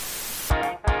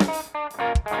You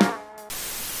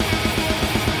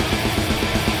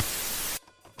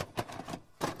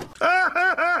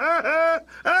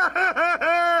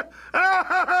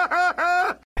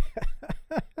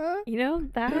know,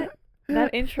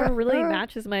 that intro really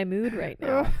matches my mood right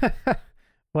now.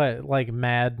 What, like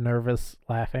mad, nervous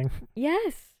laughing?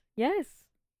 Yes.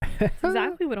 That's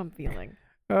exactly what I'm feeling.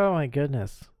 Oh my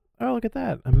goodness. Oh, look at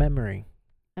that. A memory.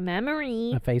 A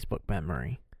memory. A Facebook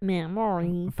memory.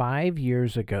 Memory. 5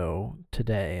 years ago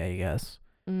today, I guess,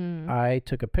 Mm. I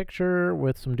took a picture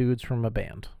with some dudes from a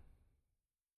band.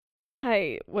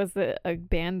 Hi, was it a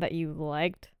band that you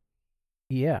liked?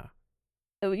 Yeah.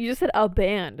 Oh, you just said a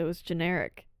band. It was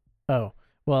generic. Oh,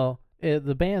 well,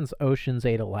 the band's Ocean's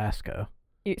 8 Alaska.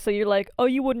 So you're like, oh,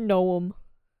 you wouldn't know them.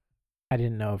 I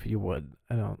didn't know if you would.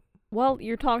 I don't. Well,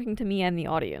 you're talking to me and the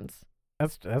audience.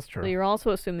 That's true. So you're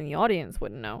also assuming the audience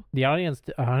wouldn't know. The audience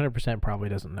 100% probably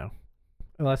doesn't know.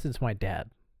 Unless it's my dad.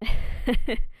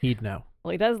 He'd know.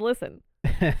 Well, he does listen.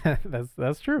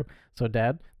 That's true. So,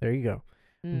 Dad, there you go.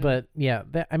 Mm. But yeah,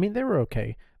 they were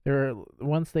okay.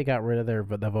 Once they got rid of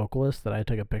the vocalist that I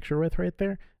took a picture with right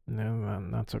there. No,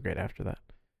 not so great after that.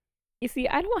 You see,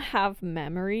 I don't have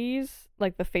memories,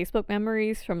 like the Facebook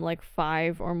memories from like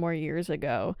 5 or more years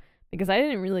ago, because I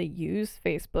didn't really use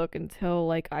Facebook until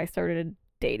like I started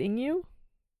dating you.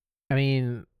 I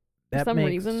mean, that some makes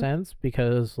reason. sense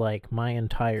because like my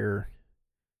entire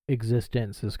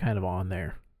existence is kind of on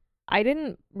there. I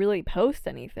didn't really post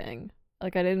anything.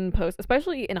 Like I didn't post,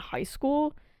 especially in high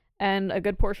school and a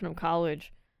good portion of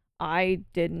college. I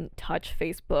didn't touch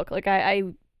Facebook. Like I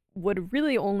would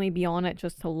really only be on it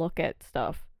just to look at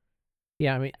stuff.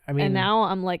 Yeah, I mean, and now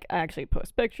I'm like, I actually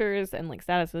post pictures and like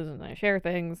statuses and I share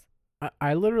things.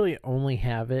 I literally only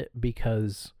have it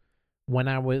because when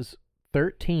I was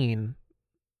 13,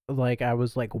 like I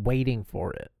was like waiting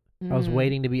for it. I was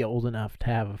waiting to be old enough to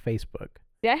have a Facebook.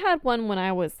 See, I had one when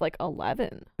I was like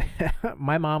 11.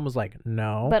 My mom was like,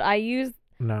 no. But I used...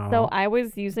 No. So I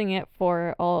was using it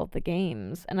for all of the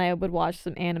games, and I would watch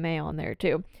some anime on there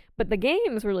too. But the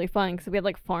games were really fun because we had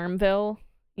like Farmville,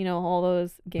 you know, all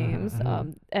those games.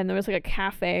 Mm-hmm. And there was like a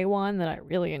cafe one that I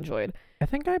really enjoyed. I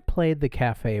think I played the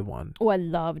cafe one. Oh, I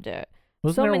loved it.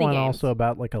 Wasn't so there many one games. also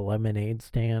about like a lemonade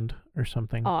stand or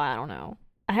something? Oh, I don't know.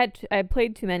 I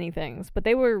played too many things, but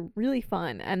they were really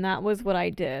fun, and that was what I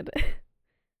did.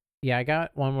 Yeah, I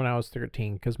got one when I was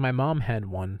 13 because my mom had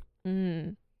one.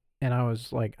 Mm. And I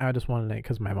was like, I just wanted it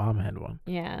because my mom had one.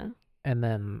 Yeah. And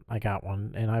then I got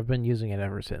one, and I've been using it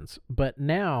ever since. But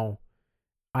now,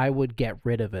 I would get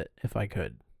rid of it if I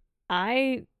could.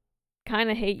 I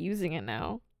kind of hate using it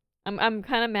now. I'm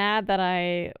kind of mad that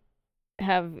I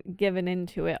have given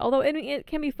into it. Although it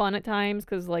can be fun at times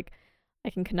because like I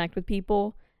can connect with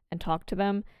people and talk to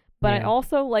them. But I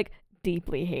also like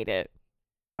deeply hate it.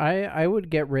 I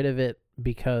would get rid of it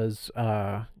because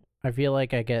I feel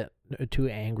like I get too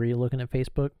angry looking at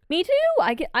Facebook. Me too.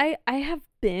 I have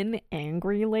been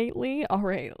angry lately. All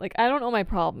right. Like I don't know what my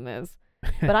problem is.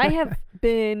 But I have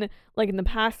been like in the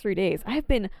past 3 days, I have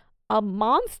been a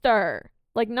monster.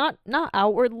 Like not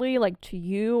outwardly like to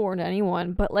you or to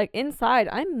anyone, but like inside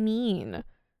I'm mean.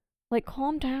 Like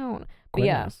calm down.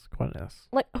 Quintus.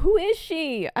 Like who is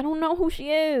she? I don't know who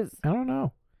she is. I don't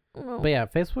know. But yeah,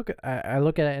 Facebook, I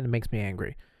look at it and it makes me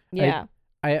angry. Yeah.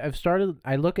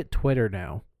 I look at Twitter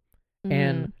now,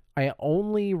 and I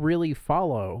only really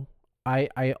follow,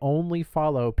 I only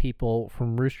follow people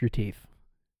from Rooster Teeth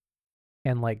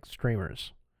and like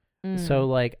streamers. So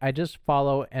like I just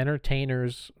follow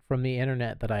entertainers from the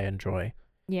internet that I enjoy.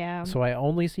 Yeah. So I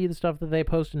only see the stuff that they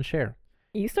post and share.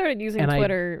 You started using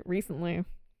Twitter recently.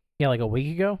 Yeah, like a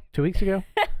week ago, 2 weeks ago.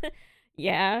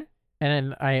 Yeah.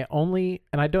 And I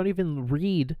don't even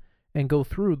read and go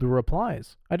through the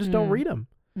replies. I just don't read them.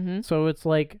 Mm-hmm. So it's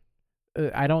like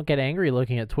I don't get angry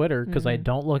looking at Twitter because I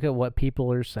don't look at what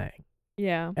people are saying.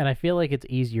 Yeah. And I feel like it's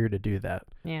easier to do that.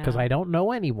 Yeah. Because I don't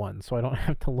know anyone, so I don't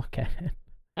have to look at it.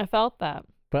 I felt that.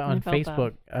 But on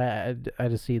Facebook, I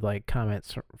just see like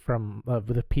comments from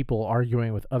the people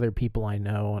arguing with other people I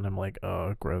know, and I'm like,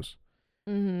 oh, gross.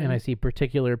 Mm-hmm. And I see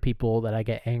particular people that I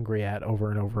get angry at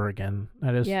over and over again.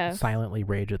 I just silently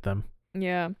rage at them.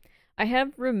 Yeah. I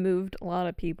have removed a lot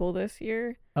of people this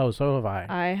year. Oh, so have I.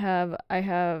 I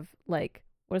have like,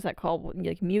 what is that called?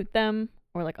 Like mute them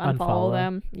or like unfollow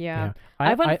them. Yeah.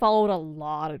 I've unfollowed a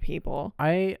lot of people.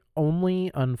 I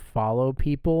only unfollow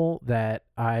people that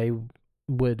I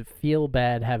would feel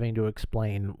bad having to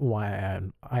explain why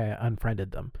I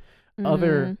unfriended them.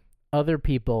 Mm-hmm. Other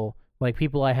people, like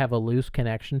people I have a loose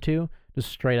connection to, just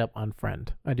straight up unfriend.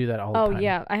 I do that all the time. Oh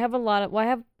yeah, I have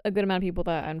a good amount of people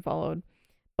that I unfollowed,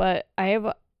 but I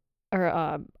have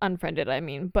or unfriended, I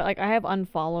mean, but like I have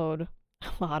unfollowed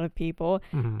a lot of people,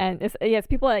 and it's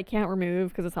people that I can't remove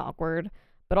because it's awkward,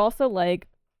 but also like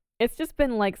it's just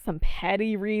been like some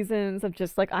petty reasons of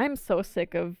just like I'm so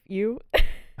sick of you.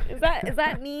 Is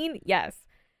that mean? Yes.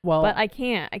 Well, but I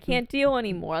can't deal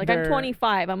anymore. Like I'm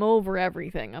 25, I'm over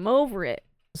everything. I'm over it.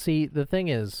 See, the thing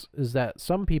is that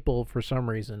some people for some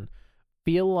reason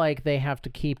feel like they have to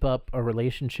keep up a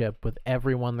relationship with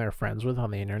everyone they're friends with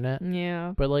on the internet.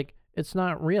 Yeah. But like it's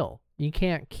not real. You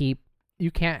can't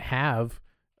have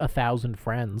 1,000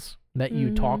 friends that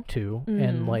you talk to,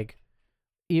 and like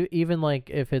even like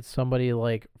if it's somebody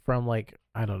like from like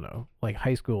I don't know, like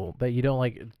high school that you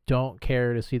don't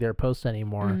care to see their posts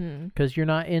anymore because you're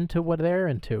not into what they're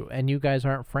into and you guys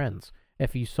aren't friends.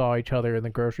 If you saw each other in the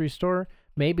grocery store,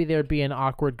 maybe there'd be an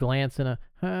awkward glance and a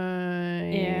hi.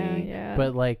 Yeah.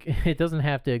 But like it doesn't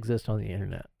have to exist on the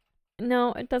internet.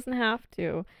 No, it doesn't have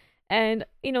to. And,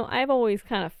 I've always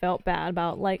kind of felt bad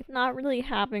about, like, not really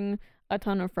having a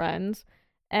ton of friends.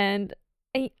 And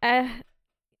I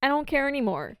don't care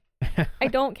anymore. I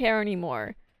don't care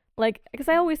anymore. Like, because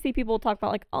I always see people talk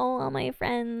about, like, oh, all my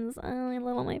friends. Oh, I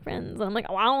love all my friends. And I'm like,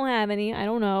 oh, I don't have any. I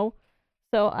don't know.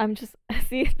 So I'm just,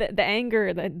 see, the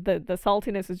anger, the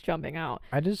saltiness is jumping out.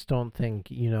 I just don't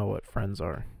think you know what friends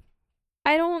are.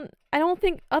 I don't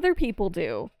think other people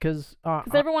do. Because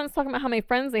everyone's talking about how many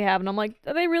friends they have, and I'm like,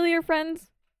 are they really your friends?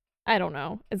 I don't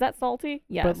know. Is that salty?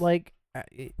 Yes. But like,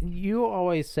 you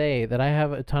always say that I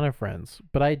have a ton of friends,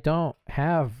 but I don't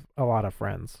have a lot of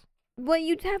friends. Well,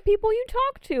 you have people you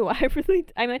talk to. I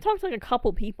talk to like a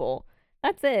couple people.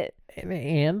 That's it.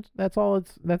 And that's all.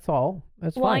 That's all.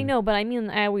 That's well, fine. I know, but I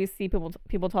mean, I always see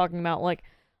people talking about like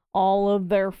all of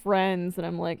their friends, and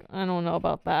I'm like, I don't know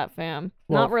about that, fam.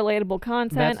 Well, not relatable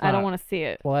content. I don't want to see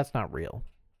it. Well, that's not real.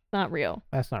 It's not real.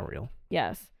 That's not real.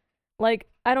 Yes. Like,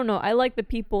 I don't know. I like the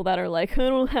people that are like, I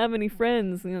don't have any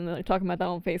friends, and they're talking about that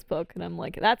on Facebook, and I'm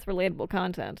like, that's relatable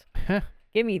content.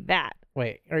 Give me that.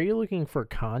 Wait, are you looking for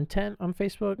content on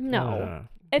Facebook? No.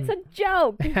 It's a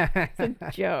joke. It's a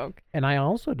joke. And I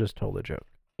also just told a joke.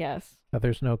 Yes. That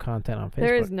there's no content on Facebook.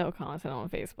 There is no content on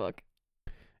Facebook.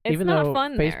 It's Even not though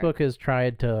fun Facebook there.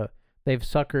 has they've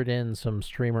suckered in some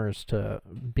streamers to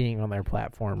being on their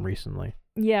platform recently.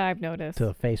 Yeah, I've noticed.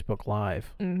 To Facebook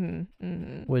Live.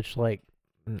 Which, like,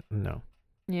 no.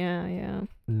 Yeah.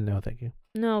 No, thank you.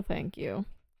 No, thank you.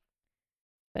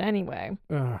 But anyway.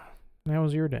 How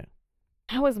was your day?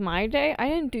 How was my day? I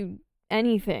didn't do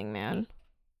anything, man.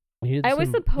 I was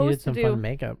supposed to do some fun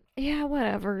makeup. Yeah,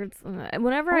 whatever.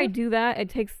 Whenever I do that, it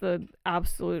takes the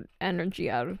absolute energy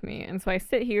out of me. And so I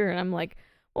sit here and I'm like,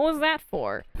 what was that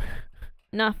for?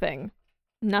 Nothing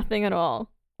at all.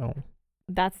 Oh,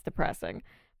 that's depressing.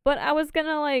 But I was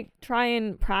gonna like try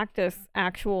and practice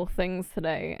actual things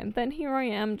today, and then here I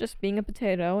am just being a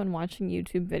potato and watching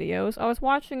YouTube videos. I was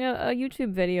watching a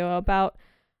YouTube video about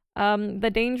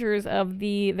the dangers of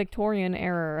the Victorian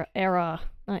era,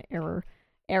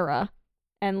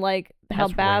 and like how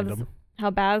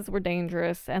baths were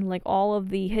dangerous, and like all of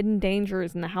the hidden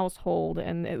dangers in the household,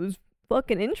 and it was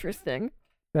fucking interesting.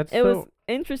 It was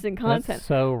interesting content. That's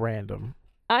so random.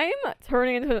 I'm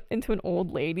turning into an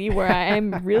old lady where I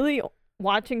am really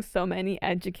watching so many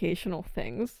educational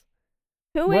things.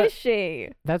 Who is she?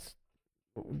 That's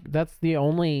the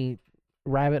only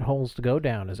rabbit holes to go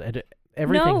down is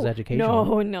everything's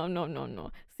educational.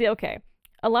 No. See, okay.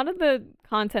 A lot of the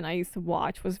content I used to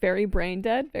watch was very brain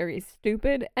dead, very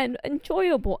stupid, and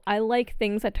enjoyable. I like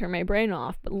things that turn my brain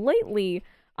off. But lately,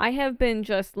 I have been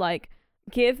just like,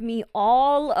 give me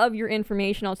all of your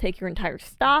information. I'll take your entire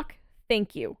stock.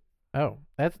 Thank you. Oh,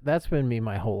 that's been me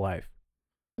my whole life.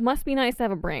 Must be nice to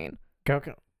have a brain. Go.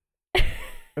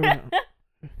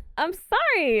 I'm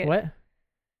sorry. What?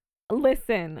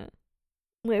 Listen.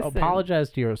 Apologize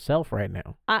to yourself right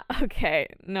now. Okay,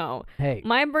 no. Hey.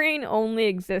 My brain only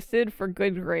existed for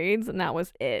good grades, and that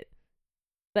was it.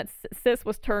 That sis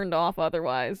was turned off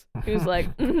otherwise. She was like,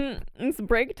 it's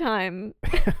break time.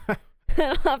 I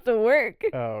don't have to work.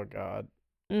 Oh, God.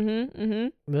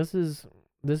 This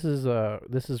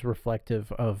is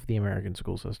reflective of the American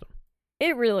school system.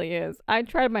 It really is. I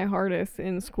tried my hardest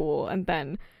in school, and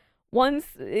then once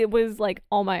it was like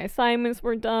all my assignments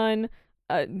were done,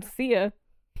 see ya.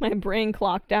 My brain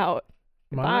clocked out.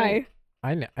 Bye.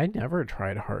 I never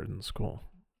tried hard in school.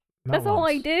 That's all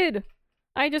I did.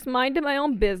 I just minded my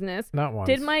own business. Not once.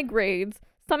 Did my grades.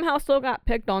 Somehow still got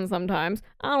picked on sometimes.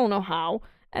 I don't know how.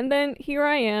 And then here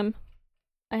I am.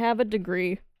 I have a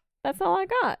degree. That's all I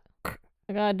got.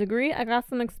 I got a degree. I got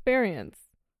some experience.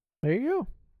 There you go.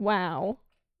 Wow.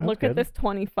 That's Look good. at this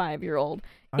 25-year-old.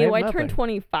 I turned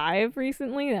 25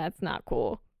 recently. That's not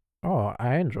cool. Oh,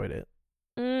 I enjoyed it.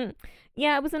 Mm,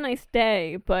 yeah, it was a nice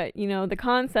day, but the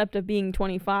concept of being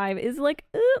 25 is like,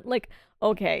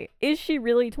 okay, is she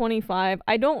really 25?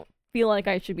 I don't feel like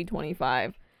I should be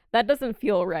 25. That doesn't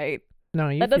feel right.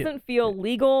 No, That doesn't feel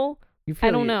legal.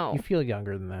 I don't you know. feel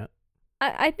younger than that.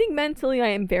 I think mentally I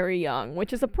am very young,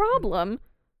 which is a problem,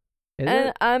 Is and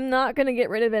it? I'm not gonna get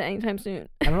rid of it anytime soon.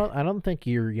 I don't think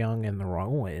you're young in the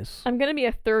wrong ways. I'm gonna be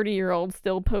a 30-year-old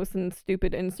still posting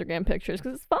stupid Instagram pictures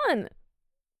because it's fun.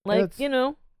 Like,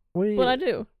 what I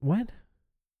do. What?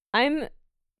 I'm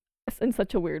in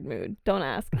such a weird mood. Don't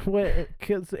ask. What?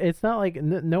 Because it's not like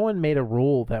no one made a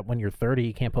rule that when you're 30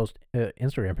 you can't post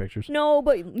Instagram pictures. No,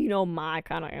 but my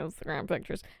kind of Instagram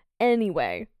pictures.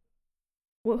 Anyway,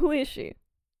 who is she?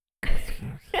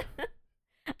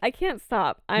 I can't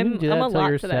stop. You can do that I'm a until lot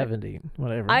you're today. 70.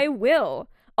 Whatever. I will.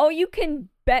 Oh, you can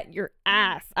bet your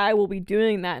ass I will be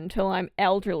doing that until I'm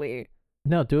elderly.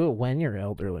 No, do it when you're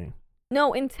elderly.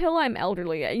 No, until I'm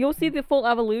elderly. You'll see the full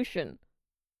evolution.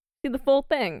 See the full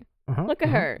thing. Look at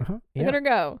her. Yeah. Look at her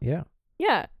go. Yeah.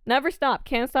 Yeah. Never stop.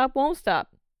 Can't stop. Won't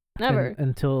stop. Never.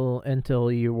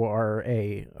 Until you are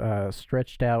a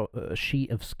stretched out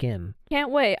sheet of skin.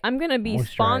 Can't wait. I'm going to be Moisturized.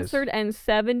 sponsored and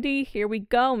 70. Here we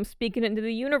go. I'm speaking it into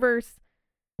the universe.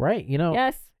 Right.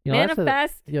 Yes.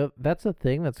 Manifest. Manifest. That's a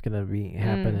thing that's going to be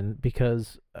happening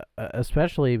because,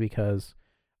 especially because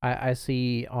I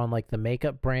see on like the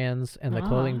makeup brands and the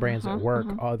clothing brands at work,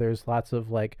 there's lots of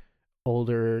like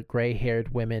older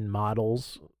gray-haired women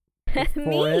models. That's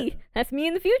me. That's me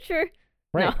in the future.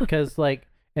 Right. No. Because like,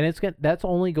 and that's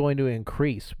only going to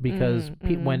increase because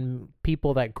when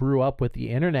people that grew up with the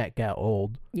internet got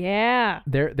old, yeah,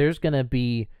 there's going to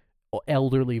be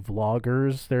elderly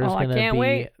vloggers. There's going to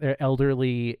be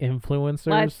elderly influencers.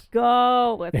 Let's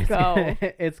go. Let's go.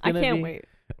 It's going to be. I can't wait.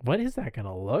 What is that going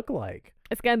to look like?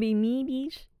 It's going to be me,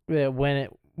 beach. When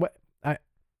it, what, oh,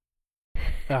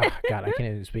 God, I can't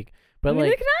even speak. But Neither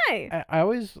like, can I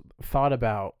always thought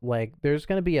about like, there's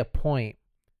going to be a point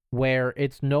where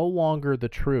it's no longer the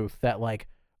truth that like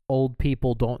old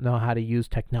people don't know how to use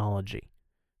technology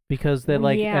because they're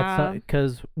like,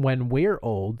 because when we're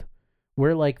old,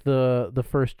 we're like the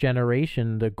first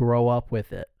generation to grow up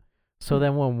with it. So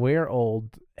then when we're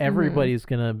old, everybody's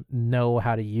going to know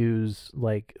how to use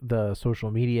like the social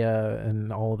media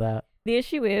and all of that. The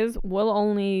issue is we'll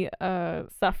only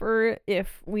suffer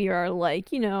if we are like,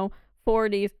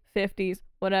 40s, 50s,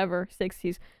 whatever,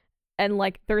 60s. And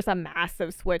like there's a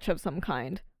massive switch of some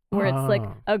kind where it's like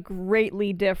a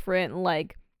greatly different,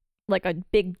 like a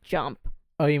big jump.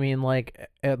 Oh, you mean like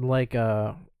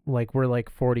we're like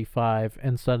 45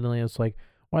 and suddenly it's like,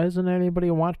 why isn't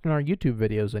anybody watching our YouTube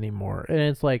videos anymore? And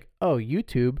it's like, oh,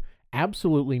 YouTube,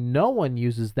 absolutely no one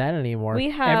uses that anymore. We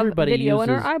have video in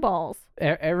our eyeballs.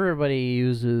 Everybody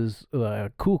uses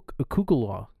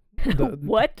Kukula.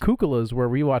 What? Kukula is where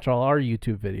we watch all our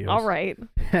YouTube videos. All right.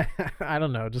 I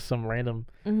don't know, just some random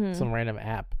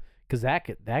app, because that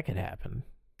could happen.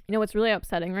 What's really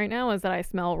upsetting right now is that I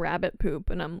smell rabbit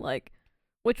poop, and I'm like,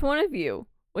 which one of you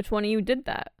did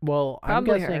that? Well,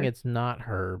 Probably I'm guessing her. It's not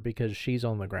her because she's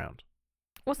on the ground.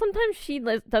 Well, sometimes she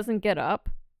doesn't get up,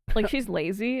 like she's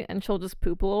lazy, and she'll just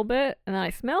poop a little bit, and then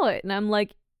I smell it, and I'm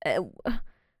like,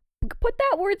 put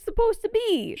that where it's supposed to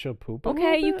be. She'll poop.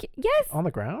 Okay, yes. On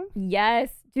the ground. Yes,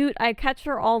 dude. I catch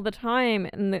her all the time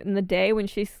in the day when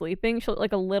she's sleeping. She'll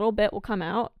like a little bit will come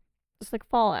out, just like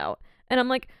fall out, and I'm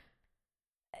like,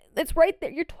 it's right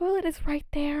there. Your toilet is right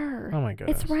there. Oh my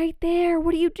goodness. It's right there.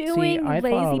 What are you doing, See, I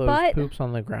lazy thought all those butt? poops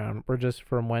on the ground were just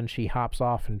from when she hops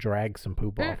off and drags some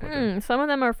poop off with her. Some of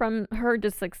them are from her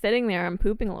just like sitting there and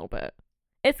pooping a little bit.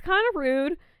 It's kind of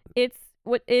rude. It's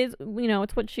what is,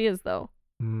 it's what she is though.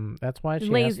 That's why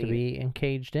she has to be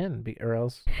encaged in, or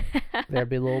else there'd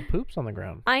be little poops on the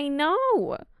ground. I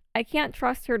know. I can't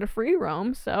trust her to free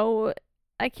roam, so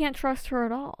I can't trust her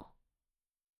at all.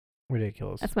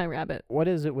 Ridiculous. That's my rabbit. What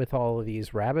is it with all of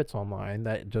these rabbits online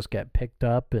that just get picked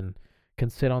up and can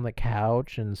sit on the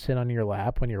couch and sit on your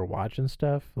lap when you're watching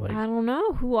stuff? Like, I don't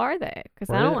know. Who are they?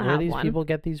 Because I don't have one. Where do these people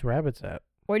get these rabbits at?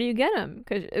 Where do you get them?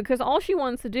 Because all she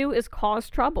wants to do is cause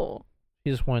trouble.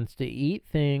 She just wants to eat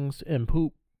things and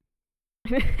poop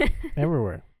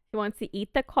everywhere. She wants to eat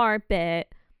the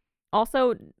carpet.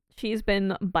 Also, she's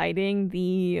been biting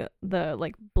the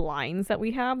like blinds that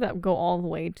we have that go all the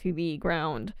way to the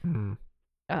ground.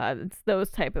 It's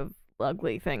those type of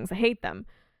ugly things. I hate them.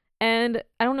 And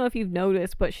I don't know if you've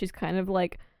noticed, but she's kind of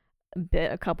like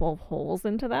bit a couple of holes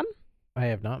into them. I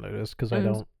have not noticed because I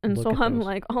don't. And look so at I'm those.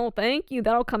 like, oh, thank you.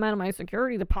 That'll come out of my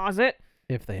security deposit.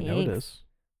 If they Thanks. notice.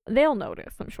 They'll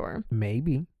notice, I'm sure.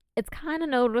 Maybe. It's kind of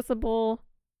noticeable.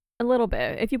 A little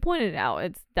bit. If you point it out,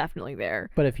 it's definitely there.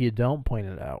 But if you don't point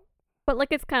it out, But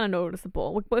like it's kind of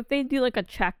noticeable. But if they do like a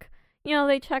check,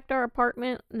 they checked our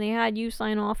apartment and they had you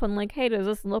sign off on like, hey, does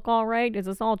this look all right? Does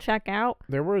this all check out?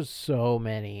 there were so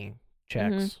many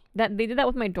checks. That they did that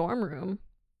with my dorm room.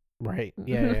 Right.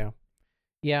 Yeah.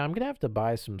 Yeah, I'm gonna have to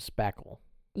buy some spackle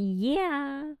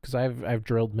Yeah. because I've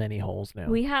drilled many holes now.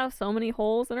 We have so many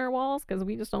holes in our walls because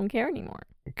we just don't care anymore.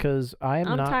 Because I'm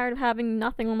tired of having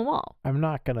nothing on the wall. I'm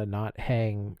not gonna not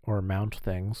hang or mount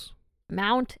things.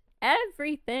 Mount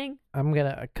everything.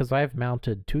 Because I've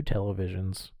mounted 2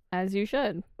 televisions. As you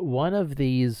should. One of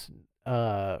these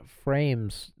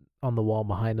frames on the wall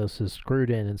behind us is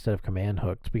screwed in instead of command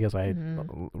hooked because I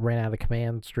ran out of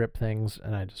command strip things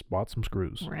and I just bought some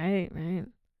screws. Right.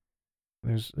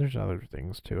 There's other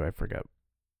things too. I forget.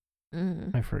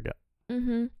 I forget.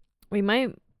 We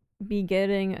might be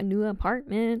getting a new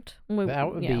apartment.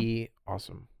 That would be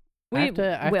awesome. I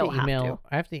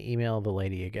have to email the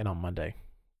lady again on Monday.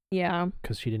 Yeah.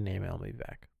 Because she didn't email me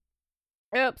back.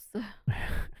 Oops.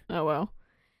 Oh well.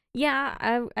 Yeah,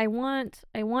 I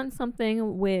want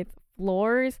something with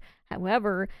floors.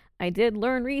 However, I did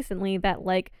learn recently that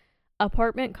like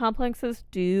apartment complexes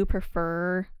do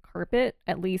prefer carpet,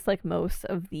 at least like most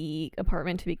of the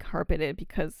apartment to be carpeted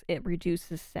because it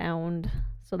reduces sound.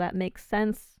 So that makes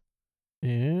sense.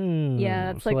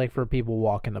 Yeah, it's so like for people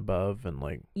walking above and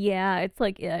like. Yeah, it's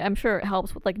like I'm sure it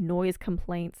helps with like noise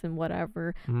complaints and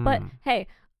whatever. But hey,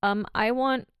 I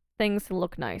want things to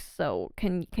look nice. So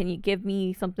can you give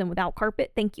me something without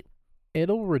carpet? Thank you.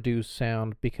 It'll reduce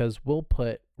sound because we'll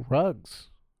put rugs.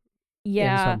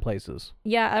 In some places.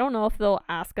 Yeah, I don't know if they'll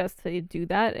ask us to do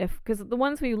that because the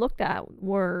ones we looked at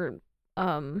were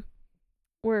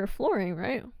flooring,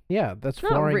 right? Yeah, that's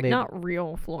flooring. Not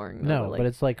real flooring. Though, no, but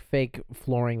it's like fake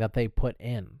flooring that they put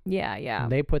in. Yeah.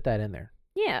 And they put that in there.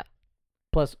 Yeah.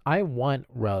 Plus, I want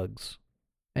rugs.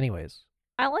 Anyways.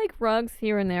 I like rugs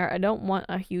here and there. I don't want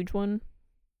a huge one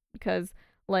because,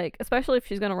 like, especially if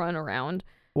she's gonna run around.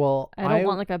 Well, I don't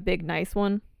want like a big nice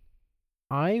one.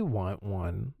 I want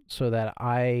one so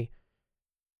I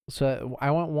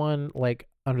want one like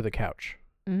under the couch.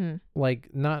 Like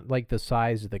not like the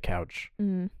size of the couch,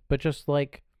 but just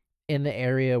like in the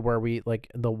area where we like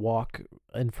the walk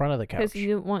in front of the couch. Because you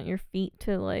don't want your feet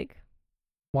to like.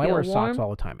 Well, I wear socks all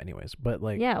the time, anyways. But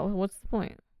like, yeah, what's the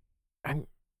point?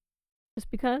 Just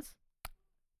because?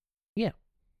 Yeah.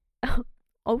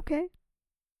 Okay.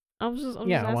 I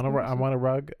want a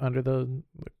rug under the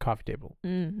coffee table.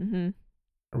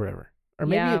 Or whatever. Or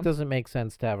maybe it doesn't make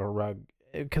sense to have a rug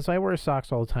because I wear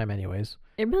socks all the time anyways.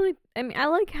 I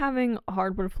like having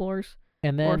hardwood floors.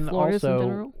 And then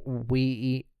also we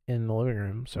eat in the living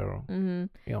room, so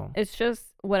it's just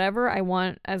whatever I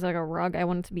want as like a rug. I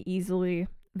want it to be easily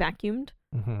vacuumed.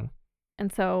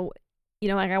 And so,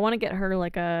 like I want to get her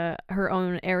like her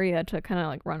own area to kind of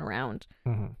like run around,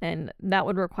 and that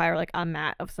would require like a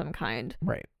mat of some kind.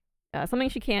 Right. Something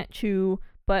she can't chew,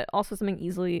 but also something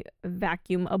easily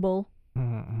vacuumable.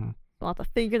 We'll have to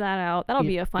figure that out. That'll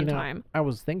be a fun time. I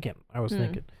was thinking,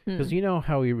 because you know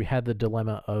how we had the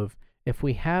dilemma of if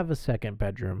we have a second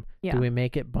bedroom, do we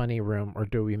make it bunny room or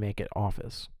do we make it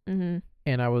office? And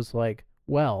I was like,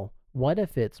 well, what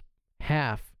if it's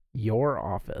half your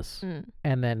office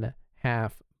and then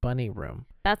half bunny room?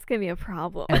 That's gonna be a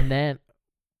problem. And then,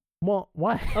 well,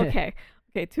 what? Okay,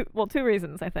 two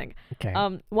reasons I think.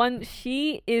 Okay. One,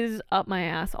 she is up my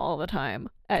ass all the time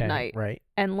at night, right?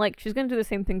 And like she's gonna do the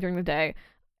same thing during the day.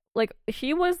 Like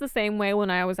she was the same way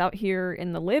when I was out here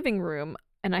in the living room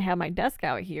and I had my desk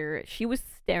out here. She was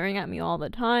staring at me all the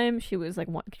time. She was like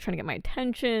trying to get my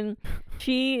attention.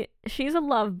 She's a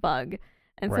love bug.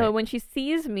 And so when she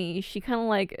sees me, she kind of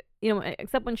like,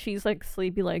 except when she's like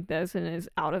sleepy like this and is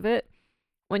out of it,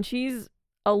 when she's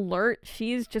alert,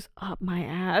 she's just up my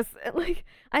ass. Like,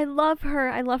 I love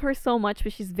her so much,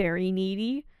 but she's very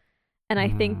needy. And I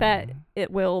think that it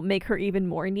will make her even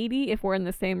more needy if we're in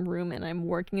the same room and I'm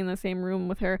working in the same room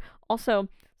with her. Also,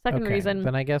 second reason.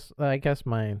 Then I guess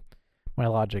my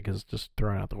logic is just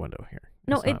thrown out the window here.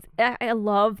 I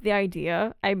love the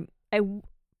idea. I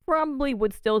probably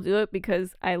would still do it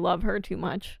because I love her too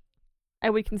much. I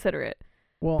would consider it.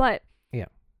 Well, but yeah.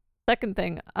 Second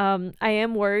thing, I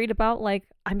am worried about like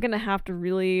I'm gonna have to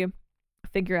really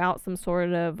figure out some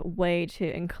sort of way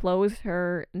to enclose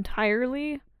her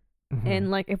entirely.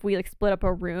 And like if we like split up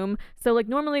a room, so like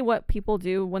normally what people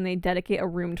do when they dedicate a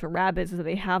room to rabbits is that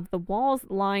they have the walls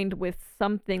lined with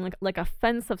something like a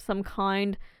fence of some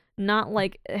kind, not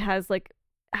like it has like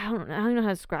I don't know how to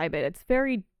describe it.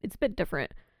 It's a bit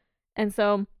different. And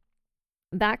so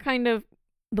that kind of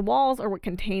the walls are what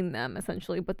contain them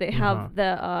essentially, but they Uh-huh.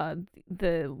 have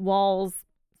the walls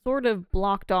sort of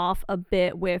blocked off a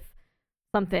bit with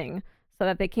something so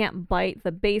that they can't bite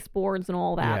the baseboards and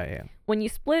all that. Yeah, yeah. When you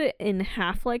split it in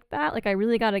half like that, like I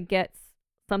really got to get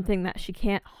something that she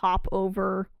can't hop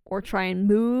over or try and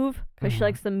move because she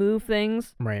likes to move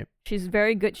things. Right. She's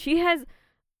very good. She has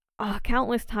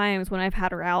countless times when I've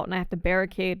had her out and I have to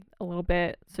barricade a little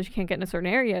bit so she can't get into certain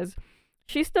areas.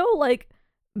 She still like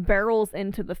barrels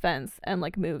into the fence and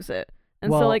like moves it.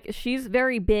 And so like she's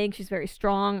very big, she's very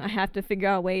strong. I have to figure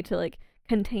out a way to like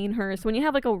contain her. So when you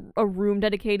have like a room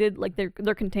dedicated, like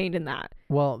they're contained in that.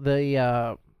 Well,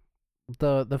 the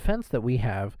fence that we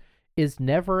have is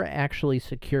never actually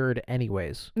secured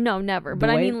anyways. No, never. But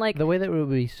I mean like the way that it would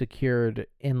be secured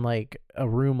in like a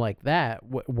room like that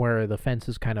where the fence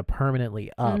is kind of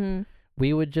permanently up,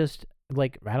 we would just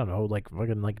like, I don't know, like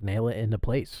fucking like nail it into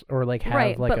place or like have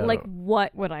right, like but like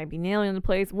what would I be nailing into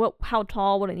place? How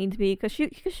tall would it need to be? Because she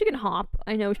can hop.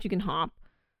 I know she can hop.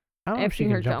 I don't know if she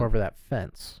can jump over that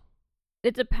fence.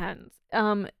 It depends.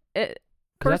 Because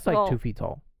that's like 2 feet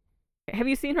tall. Have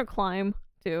you seen her climb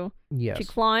too? Yes. She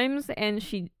climbs and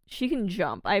she can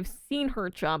jump. I've seen her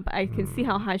jump. I can see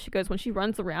how high she goes when she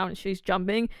runs around and she's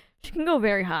jumping. She can go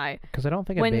very high. Because I don't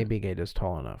think a baby gate is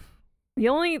tall enough. The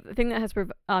only thing that has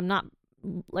not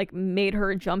like made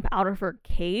her jump out of her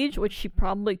cage, which she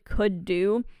probably could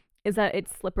do, is that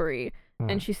it's slippery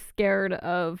and she's scared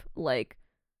of like.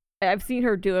 I've seen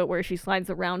her do it where she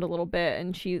slides around a little bit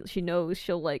and she knows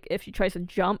she'll like if she tries to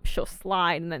jump she'll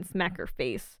slide and then smack her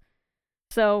face.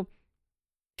 So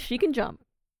she can jump.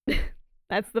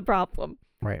 That's the problem.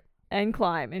 Right. And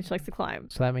climb, and she likes to climb.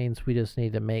 So that means we just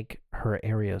need to make her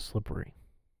area slippery.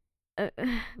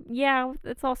 Yeah,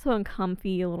 it's also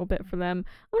uncomfy a little bit for them.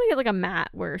 I'm gonna get like a mat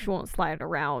where she won't slide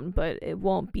around, but it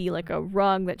won't be like a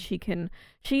rug that she can.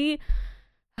 She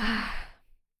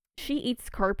eats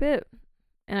carpet,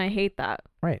 and I hate that.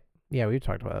 Right. Yeah, we've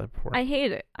talked about that before. I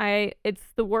hate it. It's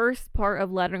the worst part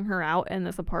of letting her out in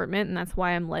this apartment, and that's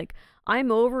why I'm like,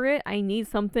 I'm over it. I need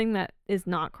something that is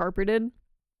not carpeted.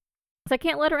 Because I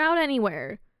can't let her out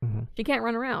anywhere. She can't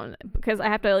run around because I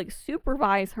have to like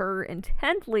supervise her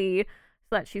intently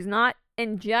so that she's not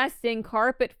ingesting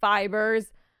carpet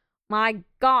fibers. My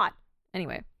God.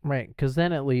 Anyway. Right, because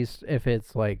then at least if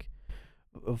it's like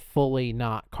fully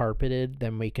not carpeted,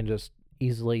 then we can just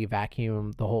easily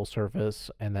vacuum the whole surface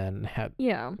and then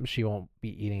she won't be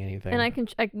eating anything.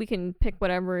 And we can pick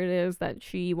whatever it is that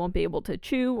she won't be able to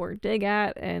chew or dig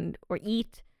at or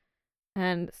eat.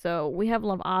 And so we have a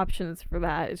lot of options for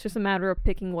that. It's just a matter of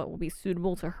picking what will be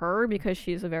suitable to her because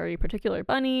she's a very particular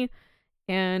bunny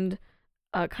and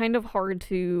kind of hard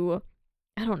to,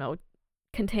 I don't know,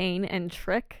 contain and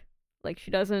trick. Like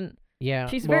she doesn't. Yeah.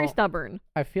 She's very stubborn.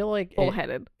 I feel like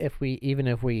bullheaded. If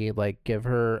we like give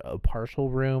her a partial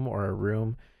room or a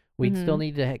room, we'd still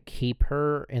need to keep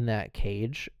her in that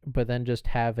cage, but then just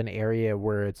have an area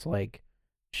where it's like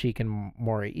she can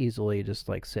more easily just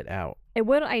like sit out. I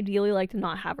would ideally like to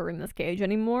not have her in this cage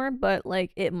anymore, but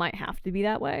like it might have to be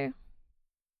that way.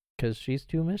 Because she's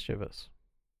too mischievous.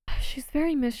 She's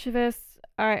very mischievous.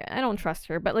 I don't trust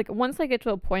her, but like once I get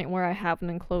to a point where I have an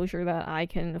enclosure that I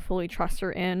can fully trust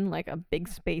her in, like a big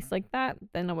space like that,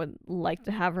 then I would like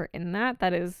to have her in that.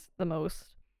 That is the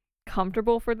most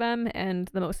comfortable for them and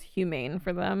the most humane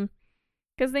for them.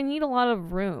 Because they need a lot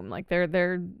of room. Like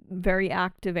they're very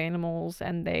active animals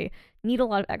and they need a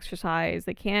lot of exercise.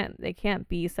 They can't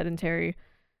be sedentary.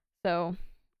 So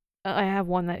I have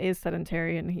one that is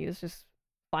sedentary and he is just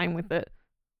fine with it.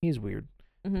 He's weird.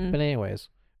 But anyways,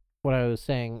 what I was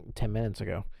saying 10 minutes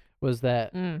ago was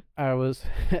that I was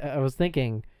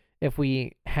thinking if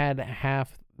we had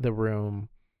half the room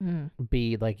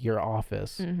be like your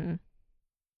office, and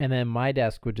then my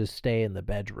desk would just stay in the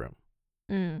bedroom.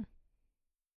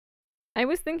 I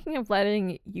was thinking of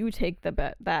letting you take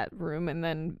that room and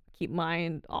then keep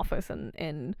my office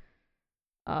in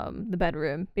the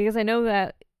bedroom, because I know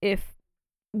that if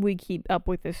we keep up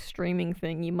with this streaming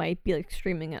thing, you might be like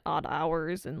streaming at odd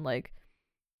hours and like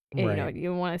you know,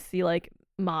 you want to see like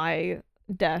my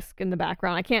desk in the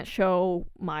background. I can't show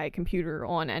my computer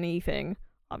on anything,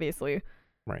 obviously,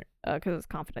 right? Because it's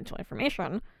confidential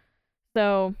information.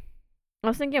 So I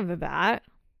was thinking of that.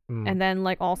 And then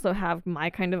like also have my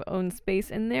kind of own space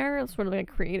in there, sort of like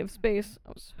a creative space.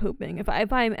 I was hoping if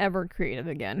I'm ever creative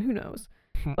again, who knows,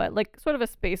 but like sort of a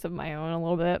space of my own a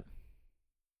little bit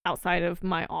outside of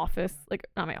my office, like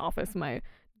not my office, my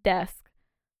desk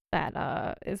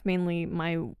that is mainly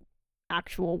my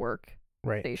actual work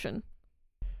station.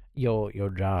 Your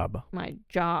job. My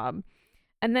job.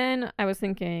 And then I was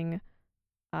thinking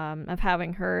of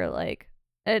having her like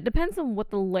It depends on what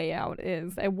the layout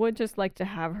is. I would just like to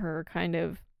have her kind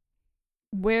of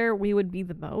where we would be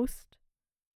the most.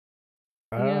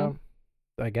 Uh,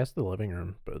 I guess the living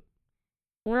room, but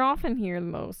We're often here the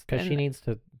most. because she needs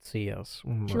to see us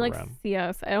when she we're likes around. to see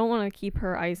us. I don't want to keep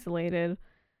her isolated.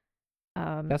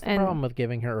 That's the problem with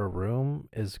giving her a room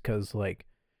is because, like,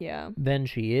 yeah. then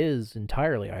she is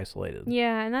entirely isolated.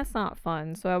 Yeah, and that's not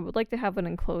fun. So I would like to have an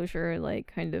enclosure,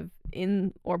 like, kind of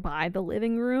in or by the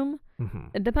living room. Mm-hmm.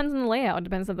 It depends on the layout. It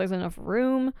depends if there's enough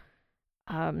room.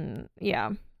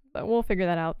 Yeah, but we'll figure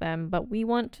that out then. But we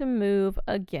want to move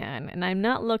again, and I'm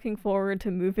not looking forward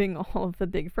to moving all of the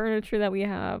big furniture that we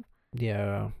have.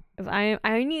 Yeah. Because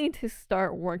I need to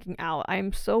start working out.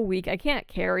 I'm so weak. I can't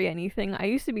carry anything. I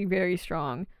used to be very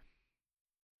strong.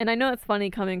 And I know it's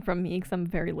funny coming from me because I'm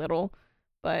very little,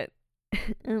 but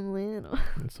I'm little.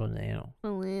 It's so now. A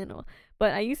little.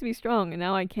 But I used to be strong, and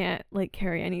now I can't, like,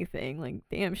 carry anything. Like,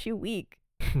 damn, she weak.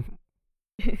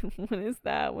 What is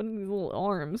that? What are these little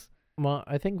arms? Well,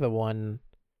 I think the one.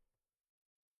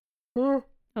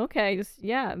 Okay,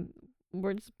 yeah,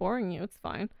 we're just boring you. It's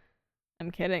fine. I'm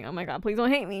kidding. Oh my god, please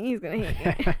don't hate me. He's gonna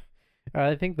hate me.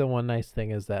 I think the one nice thing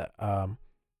is that no,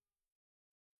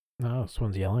 this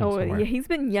one's yelling somewhere. Yeah, he's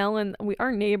been yelling.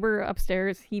 Our neighbor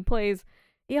upstairs, he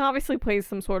obviously plays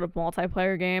some sort of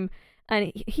multiplayer game,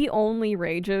 and he only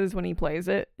rages when he plays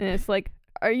it. And it's like,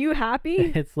 are you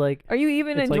happy? It's like, are you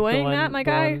even it's enjoying like that, my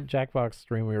guy? The Jackbox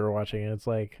stream we were watching, and it's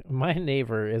like, my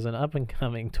neighbor is an up and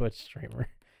coming Twitch streamer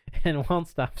and won't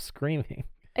stop screaming.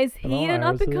 Is he an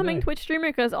up and coming Twitch streamer?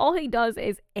 Because all he does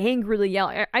is angrily yell.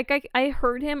 I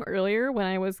heard him earlier when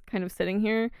I was kind of sitting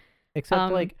here.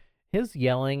 Except like his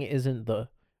yelling isn't the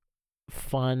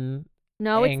fun,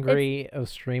 angry of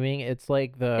streaming. It's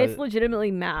like it's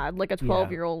legitimately mad, like a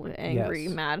 12-year-old angry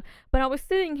mad. But I was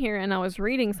sitting here and I was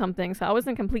reading something, so I was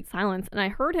in complete silence, and I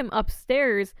heard him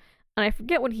upstairs, and I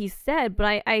forget what he said,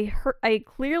 but I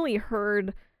clearly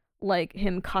heard like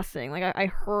him cussing. Like I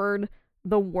heard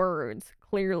the words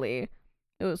clearly.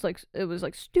 It was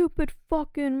like stupid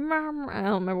fucking. I don't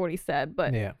remember what he said,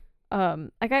 but yeah.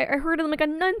 Like I heard him like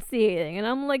enunciating, and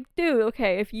I'm like, dude,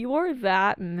 okay, if you are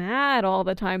that mad all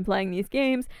the time playing these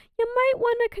games, you might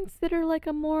want to consider like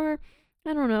a more,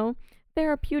 I don't know,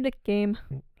 therapeutic game.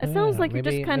 It sounds like you're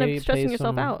just kind of stressing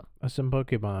yourself out. Some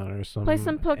Pokemon or some. Play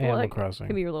some Pokemon. Animal Crossing.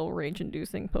 Could be your little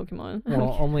rage-inducing Pokemon.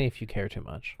 Well, only if you care too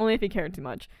much. Only if you care too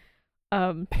much.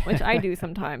 Which I do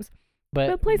sometimes.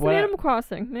 But play some Animal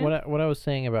Crossing, man. What I was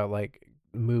saying about like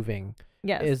moving,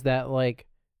 yes, is that like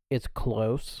it's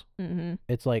close. Mm-hmm.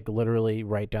 It's like literally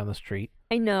right down the street.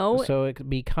 I know. So it could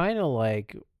be kind of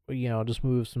like, just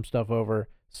move some stuff over,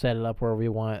 set it up where we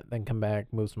want, then come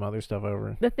back, move some other stuff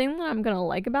over. The thing that I'm gonna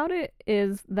like about it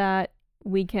is that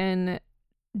we can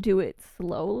do it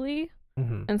slowly,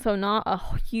 and so not a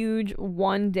huge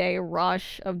 1-day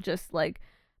rush of just like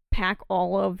pack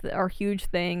all of our huge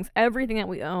things, everything that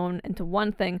we own, into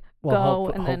one thing.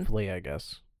 And then hopefully, I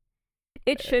guess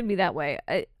it should be that way.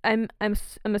 I'm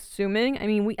assuming. I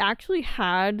mean, we actually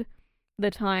had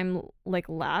the time like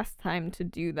last time to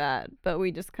do that, but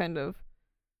we just kind of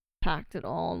packed it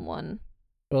all in one.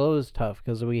 Well, it was tough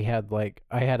because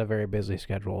I had a very busy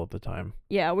schedule at the time.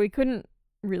 Yeah, we couldn't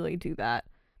really do that,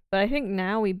 but I think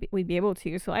now we'd be able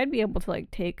to. So I'd be able to like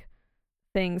take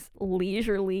things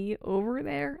leisurely over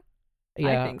there.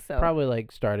 Yeah, I think so. Probably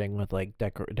like starting with like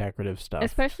decorative stuff.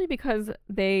 Especially because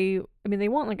they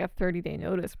want like a 30-day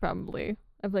notice probably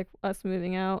of like us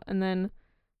moving out, and then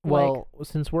well,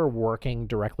 since we're working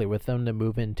directly with them to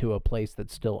move into a place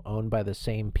that's still owned by the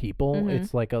same people,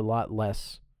 it's like a lot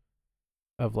less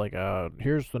of like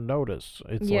here's the notice.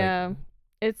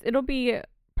 It's it'll be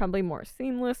probably more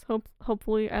seamless.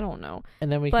 Hopefully, I don't know. And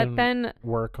then we can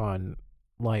work on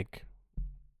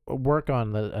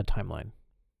a timeline.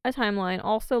 A timeline.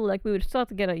 Also, like, we would still have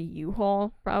to get a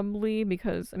U-Haul probably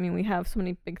because I mean we have so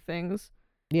many big things.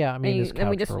 Yeah, I mean this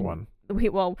couch for one.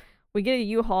 We get a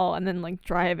U-Haul and then like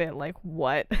drive it like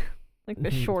what, like the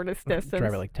shortest distance.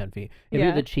 Drive it like 10 feet.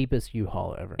 It'd be the cheapest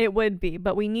U-Haul ever. It would be,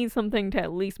 but we need something to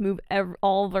at least move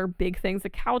all of our big things.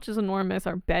 The couch is enormous.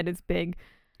 Our bed is big.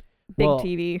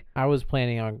 TV. I was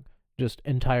planning on just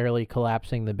entirely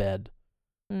collapsing the bed.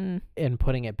 And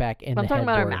putting it back in the headboard. I'm talking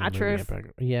about our mattress.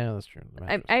 Yeah, that's true.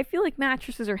 I feel like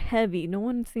mattresses are heavy. No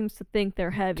one seems to think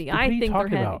they're heavy. What I think they're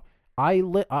heavy. About?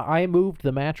 I moved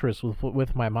the mattress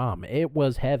with my mom. It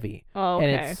was heavy. Oh,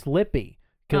 okay. And it's slippy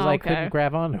because I couldn't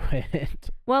grab onto it.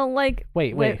 Well, like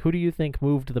wait. Who do you think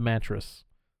moved the mattress?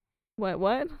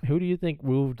 What? Who do you think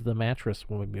moved the mattress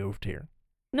when we moved here?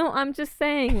 No, I'm just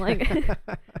saying, like,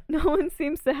 no one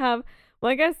seems to have.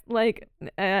 Well, I guess like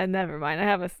never mind. I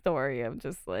have a story of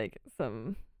just like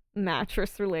some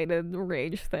mattress related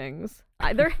rage things.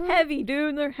 They're heavy,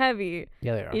 dude. They're heavy.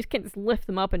 Yeah, they You are. just can't just lift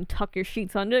them up and tuck your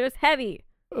sheets under. It's heavy.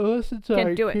 Unless it's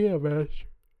Can't do it. IKEA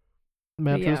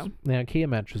mattress. Yeah. Yeah, IKEA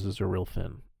mattresses are real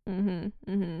thin.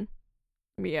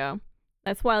 Yeah.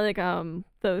 That's why like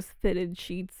those fitted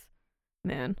sheets,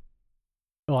 man.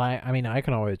 Well, I mean, I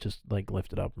can always just like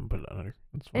lift it up and put it under.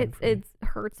 It's fine. It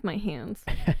hurts my hands.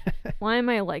 Why am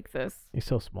I like this? You're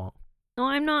so small. No,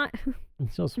 I'm not. You're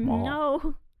so small.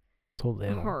 No. So It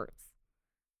little. hurts.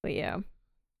 But yeah,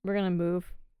 we're gonna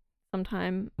move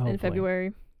sometime in Hopefully.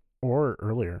 February Or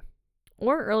earlier.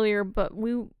 or earlier. But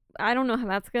I don't know how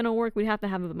that's gonna work. We'd have to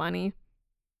have the money.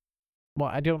 Well,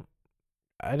 I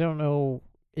don't know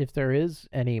if there is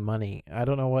any money. I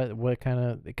don't know what kind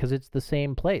of, because it's the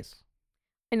same place.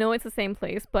 I know it's the same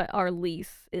place, but our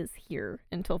lease is here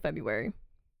until February,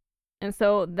 and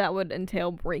so that would entail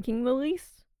breaking the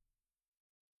lease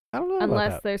I don't know unless about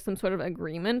that. there's some sort of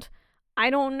agreement. I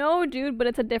don't know, dude, but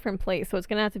it's a different place, so it's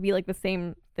gonna have to be like the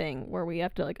same thing where we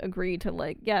have to like agree to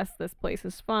like, yes, this place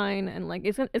is fine, and like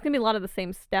it's gonna be a lot of the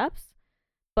same steps,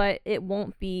 but it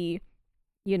won't be,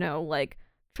 like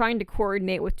trying to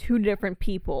coordinate with two different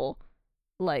people,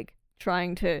 like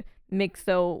trying to make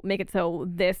it so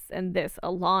this and this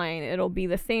align. It'll be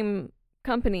the same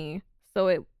company, so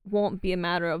it won't be a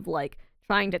matter of like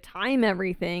trying to time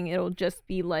everything. It'll just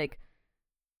be like,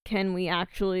 can we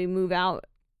actually move out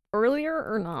earlier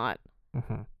or not?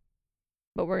 Mm-hmm.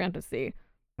 But we're going to have to see.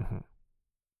 Mm-hmm.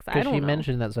 'Cause I Because don't she know.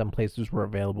 mentioned that some places were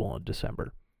available in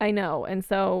December. I know, and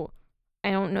so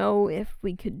I don't know if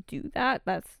we could do that.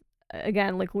 That's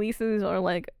again, like leases are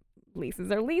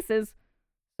leases.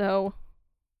 So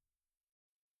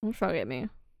don't shrug at me.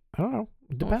 I don't know.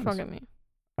 It Don't depends. shrug at me.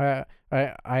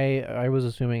 I was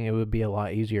assuming it would be a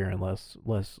lot easier and less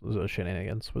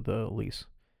shenanigans with the lease,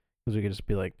 because we could just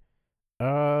be like,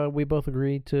 we both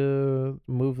agreed to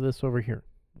move this over here,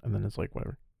 and then it's like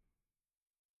whatever.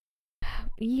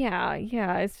 Yeah.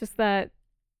 It's just that.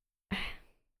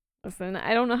 Listen,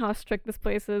 I don't know how strict this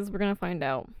place is. We're gonna find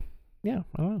out. Yeah,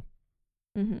 I don't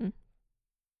know.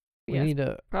 We Yes, need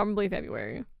to. probably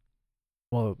February.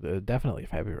 Well, definitely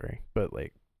February, but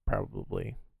like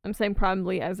probably. I'm saying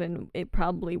probably as in it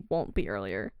probably won't be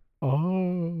earlier.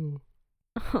 Oh.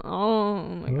 Oh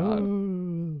my god.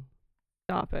 Oh.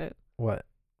 Stop it. What?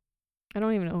 I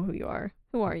don't even know who you are.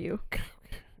 Who are you?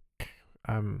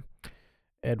 I'm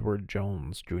Edward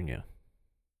Jones Jr.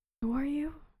 Who are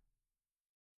you?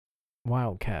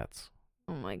 Wildcats.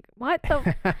 Oh my god. What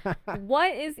the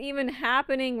what is even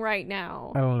happening right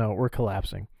now? I don't know. We're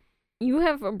collapsing. You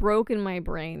have broken my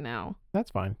brain now. That's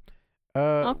fine.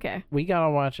 Okay. We gotta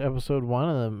watch episode 1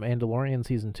 of the Mandalorian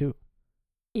season 2.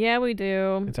 Yeah, we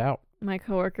do. It's out. My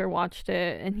coworker watched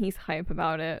it and he's hype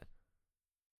about it.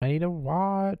 I need to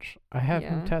watch. I have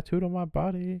him Yeah. tattooed on my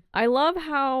body. I love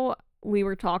how we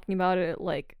were talking about it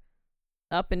like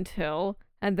up until,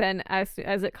 and then as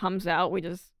it comes out, we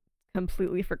just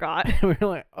completely forgot. We were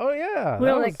like, oh yeah. We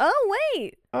were like, oh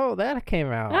wait. oh, that came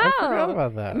out. I forgot Oh.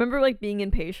 about I that. remember like being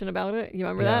impatient about it. You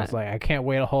remember Yeah, I that? was like, I can't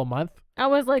wait a whole month. I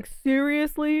was like,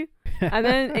 seriously? And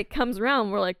then it comes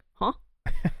around. We're like, huh?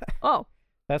 Oh,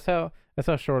 That's how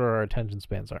short our attention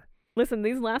spans are. listen,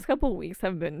 these last couple of weeks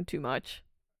have been too much.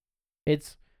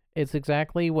 It's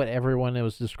exactly what everyone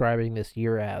was describing this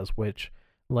year as, which,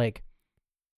 like,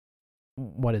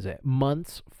 what is it?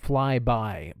 Months fly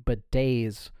by, but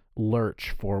days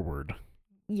lurch forward.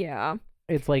 Yeah.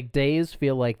 It's like days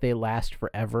feel like they last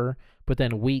forever, but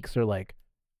then weeks are like,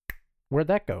 where'd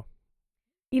that go?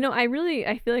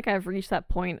 I feel like I've reached that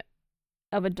point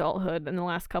of adulthood in the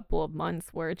last couple of months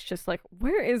where it's just like,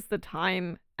 where is the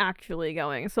time actually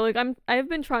going? So like I've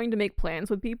been trying to make plans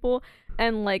with people,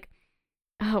 and like,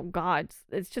 oh god,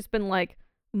 it's just been like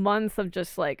months of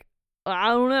just like, I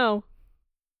don't know.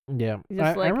 Yeah.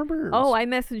 Just I remember. Oh, I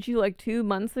messaged you like 2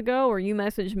 months ago, or you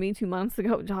messaged me 2 months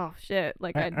ago. Oh shit.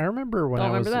 Like I remember when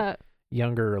don't I was remember that.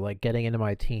 younger, like getting into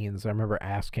my teens, I remember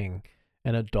asking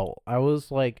an adult, I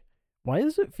was like, why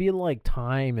does it feel like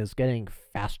time is getting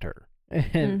faster?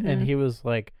 And he was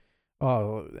like,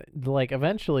 oh, like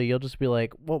eventually you'll just be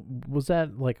like, well, was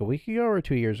that like a week ago or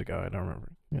 2 years ago? I don't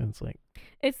remember. And it's like,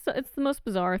 It's the most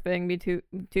bizarre thing too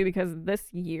because this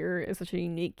year is such a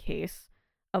unique case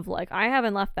of like, I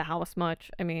haven't left the house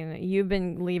much. I mean, you've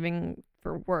been leaving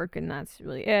for work and that's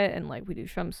really it, and like we do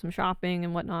some shopping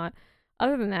and whatnot.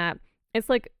 Other than that, it's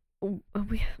like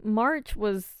March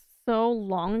was so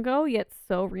long ago yet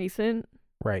so recent.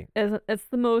 right. It's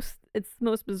the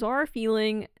most bizarre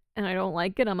feeling, and I don't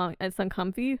like it. It's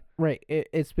uncomfy. Right.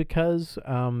 It's because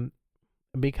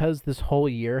because this whole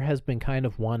year has been kind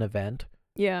of one event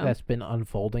Yeah. that's been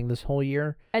unfolding this whole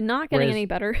year. And not getting Whereas- any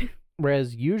better.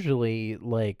 Whereas usually,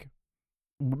 like,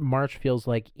 March feels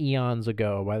like eons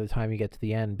ago by the time you get to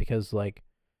the end, because, like,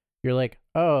 you're like,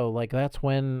 oh, like, that's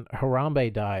when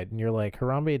Harambe died. And you're like,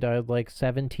 Harambe died, like,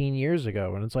 17 years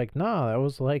ago. And it's like, no, that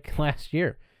was, like, last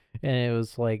year. And it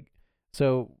was like,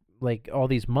 so, like, all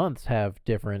these months have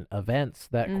different events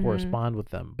that correspond with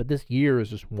them. But this year is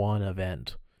just one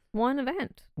event One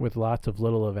event. with lots of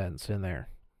little events in there.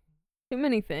 Too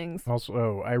many things.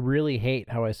 Also, I really hate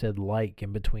how I said like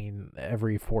in between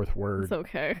every fourth word It's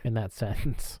okay. in that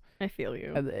sentence. I feel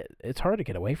you. It's hard to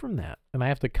get away from that. And I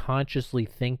have to consciously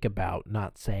think about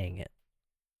not saying it.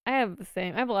 I have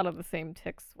a lot of the same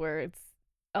tics where it's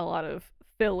a lot of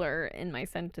filler in my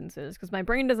sentences because my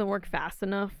brain doesn't work fast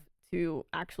enough to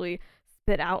actually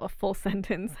spit out a full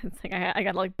sentence. It's like I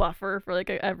got to like buffer for like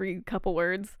every couple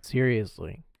words.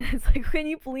 Seriously. It's like, can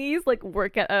you please like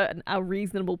work at a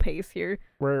reasonable pace here?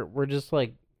 We're just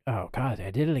like, oh God,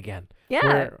 I did it again.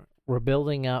 Yeah. We're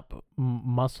building up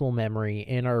muscle memory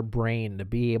in our brain to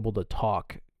be able to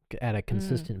talk at a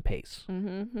consistent pace.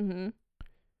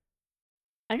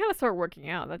 I gotta start working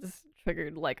out. That just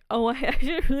triggered like, oh, I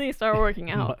should really start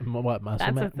working out. What muscle?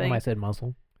 That's a thing. When I said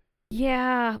muscle,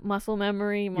 Yeah, muscle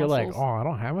memory. Muscles. you're like, oh, I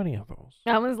don't have any of those.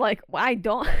 I was like, well, I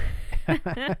don't.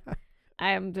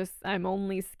 I'm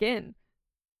only skin.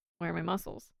 Where are my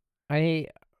muscles?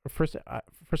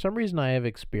 For some reason I have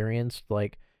experienced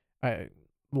like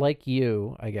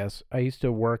you, I guess. I used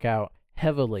to work out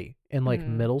heavily in like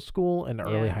middle school and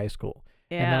early Yeah. high school.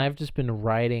 Yeah. And then I've just been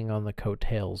riding on the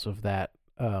coattails of that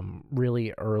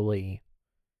really early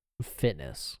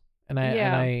fitness. And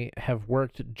I have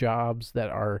worked jobs that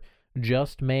are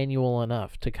just manual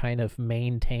enough to kind of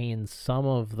maintain some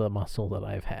of the muscle that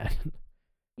I've had.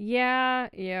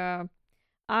 Yeah.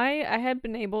 I had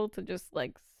been able to just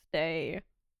like stay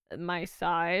my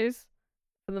size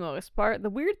for the most part. The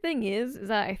weird thing is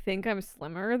that I think I'm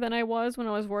slimmer than I was when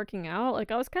I was working out.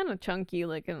 Like I was kind of chunky,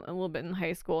 like a little bit in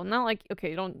high school. Not like,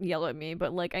 okay, don't yell at me,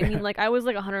 but like I mean, like I was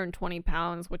like 120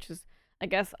 pounds, which is I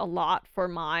guess a lot for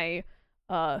my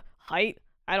height.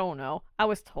 I don't know. I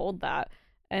was told that,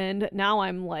 and now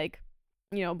I'm like,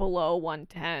 below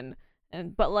 110.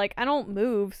 But like I don't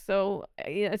move, so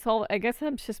it's all. I guess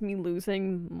it's just me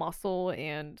losing muscle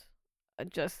and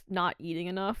just not eating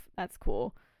enough. That's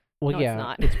cool. Well, No,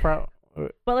 yeah, it's not.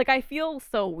 it's But like I feel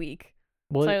so weak,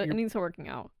 well, so I need to start working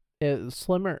out.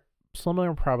 slimmer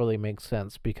probably makes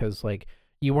sense because like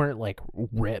you weren't like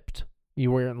ripped,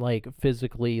 you weren't like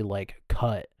physically like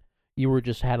cut, you were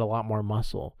just had a lot more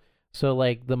muscle. So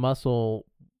like the muscle,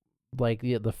 like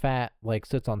the fat like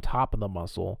sits on top of the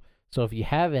muscle. So if you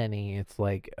have any, it's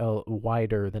like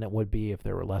wider than it would be if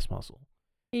there were less muscle.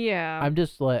 Yeah. I'm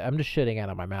just shitting out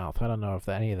of my mouth. I don't know if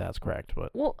any of that's correct,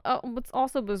 but Well, what's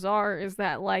also bizarre is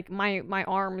that like my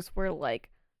arms were like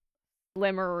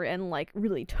slimmer and like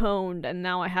really toned, and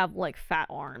now I have like fat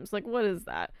arms. Like, what is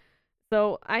that?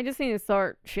 So I just need to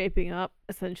start shaping up.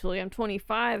 Essentially, I'm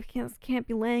 25. Can't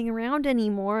be laying around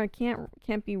anymore. I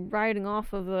can't be riding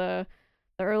off of the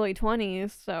early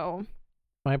 20s. So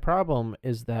my problem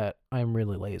is that I'm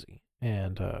really lazy,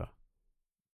 and that's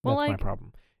my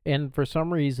problem. And for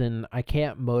some reason, I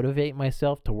can't motivate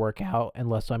myself to work out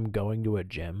unless I'm going to a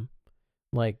gym.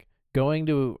 Like going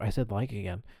to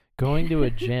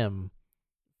a gym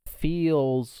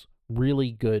feels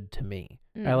really good to me.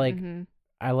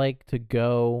 I like to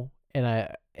go and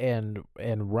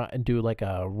run and do like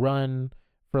a run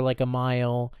for like a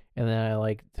mile, and then I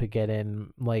like to get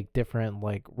in like different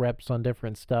like reps on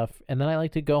different stuff, and then I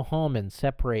like to go home and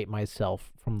separate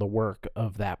myself from the work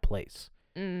of that place.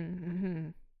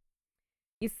 You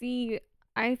see,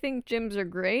 I think gyms are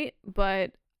great,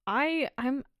 but I'm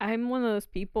one of those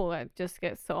people that just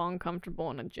get so uncomfortable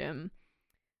in a gym.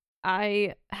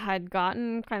 I had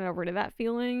gotten kind of rid of that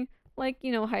feeling. Like,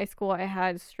 high school, I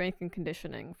had strength and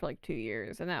conditioning for like 2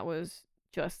 years, and that was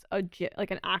just like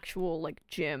an actual like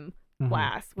gym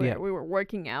class where we were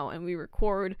working out and we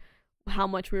record how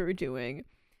much we were doing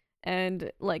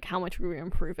and like how much we were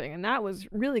improving, and that was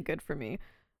really good for me.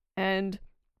 And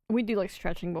we do like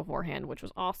stretching beforehand, which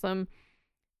was awesome.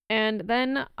 And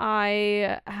then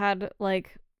I had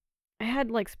like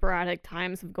sporadic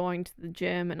times of going to the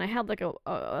gym, and I had like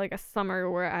a summer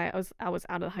where I was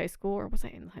out of high school, or was I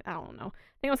in? I don't know.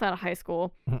 I think I was out of high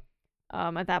school.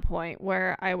 At that point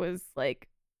where I was like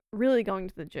really going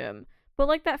to the gym, but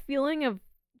like that feeling of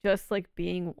just like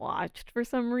being watched for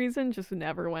some reason just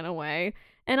never went away.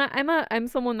 And I'm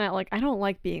someone that like I don't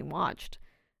like being watched,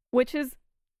 which is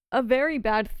a very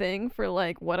bad thing for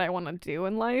like what I want to do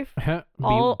in life. be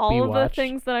All of the watched.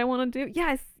 things that I want to do.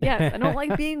 Yes. I don't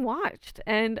like being watched,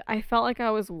 and I felt like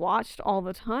I was watched all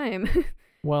the time.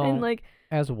 Well, And like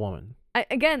as a woman,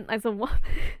 again, as a woman,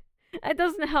 it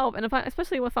doesn't help. And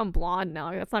especially if I'm blonde now,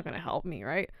 like, that's not gonna help me,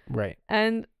 right? right?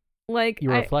 And like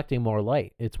You're reflecting more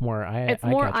light. It's more it's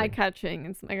more eye catching.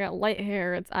 catching. I got light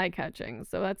hair. It's eye catching,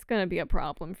 so that's gonna be a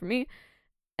problem for me.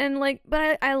 And like,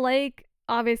 but I like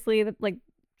obviously the, like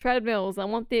treadmills. I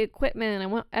want the equipment. I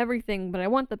want everything, but I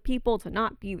want the people to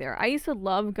not be there. I used to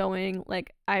love going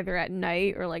like either at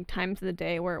night or like times of the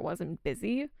day where it wasn't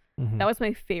busy. Mm-hmm. That was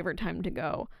my favorite time to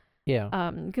go.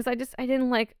 Yeah. Because I didn't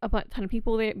like a ton of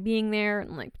people there being there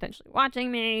and like potentially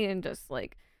watching me and just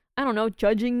like I don't know,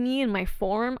 judging me in my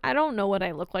form. I don't know what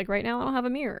I look like right now. I don't have a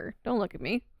mirror. Don't look at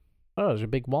me. Oh, there's a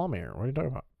big wall mirror. What are you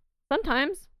talking about?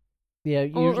 Sometimes. Yeah,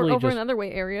 usually or over just another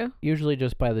weight area. usually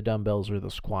just by the dumbbells or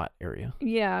the squat area.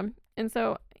 Yeah. And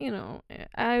so,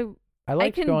 I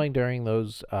liked going during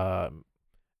those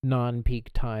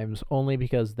non-peak times only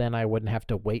because then I wouldn't have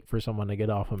to wait for someone to get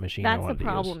off a machine. That's the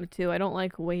problem too. I don't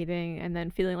like waiting and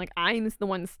then feeling like I'm the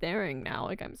one staring now.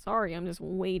 Like I'm sorry, I'm just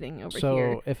waiting over here.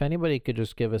 So if anybody could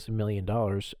just give us $1 million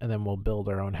and then we'll build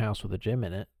our own house with a gym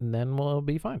in it, and then we'll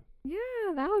be fine. Yeah,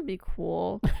 that would be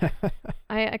cool.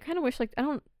 I kind of wish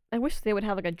I wish they would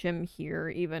have like a gym here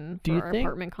even for our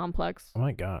apartment complex. Oh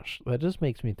my gosh, that just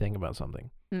makes me think about something.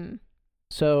 Hmm.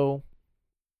 So,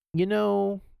 you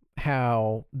know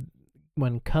how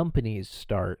when companies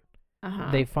start,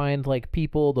 they find like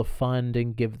people to fund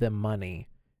and give them money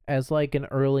as like an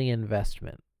early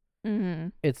investment. Mm-hmm.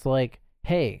 It's like,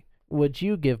 hey, would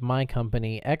you give my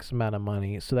company X amount of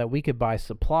money so that we could buy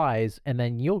supplies and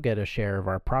then you'll get a share of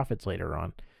our profits later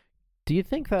on? Do you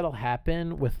think that'll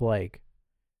happen with like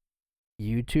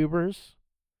YouTubers?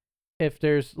 If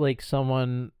there's like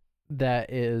someone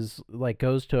that is like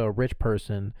goes to a rich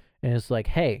person and is like,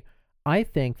 hey, I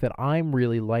think that I'm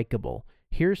really likable.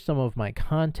 Here's some of my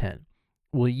content.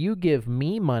 Will you give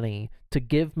me money to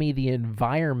give me the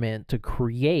environment to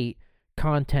create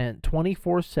content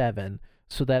 24/7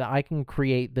 so that I can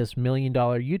create this $1 million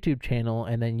YouTube channel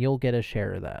and then you'll get a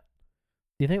share of that?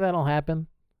 Do you think that'll happen?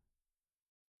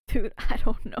 Dude, I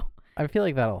don't know. I feel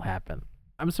like that'll happen.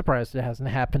 I'm surprised it hasn't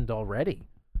happened already.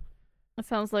 That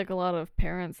sounds like a lot of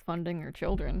parents funding their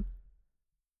children.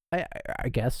 I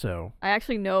guess so. I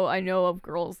know of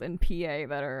girls in PA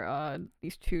that are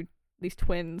these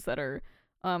twins that are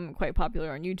quite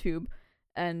popular on YouTube,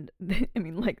 and I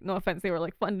mean, like, no offense, they were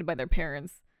like funded by their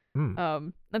parents.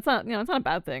 That's not it's not a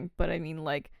bad thing, but I mean,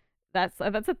 like, that's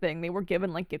a thing. They were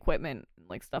given like equipment,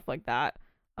 like stuff like that.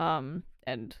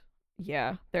 And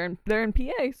yeah, they're in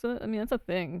PA, so I mean that's a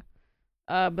thing.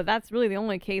 But that's really the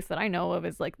only case that I know of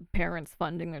is like parents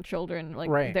funding their children,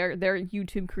 like their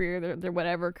YouTube career, their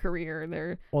whatever career,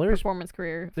 their performance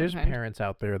career. There's parents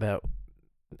out there that,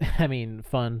 I mean,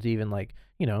 fund even like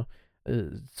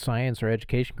science or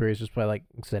education careers just by like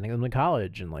sending them to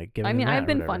college and like giving. I mean, them I've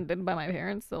been funded by my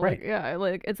parents, so like yeah,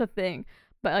 like it's a thing.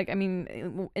 But like I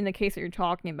mean, in the case that you're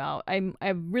talking about,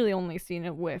 I've really only seen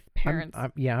it with parents.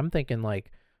 I'm thinking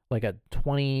like a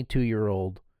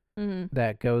 22-year-old. Mm-hmm.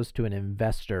 That goes to an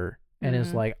investor and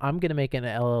is like, I'm going to make an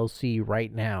LLC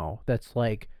right now that's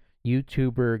like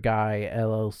YouTuber guy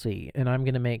LLC, and I'm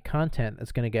going to make content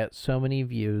that's going to get so many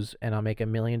views, and I'll make $1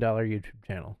 million YouTube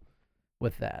channel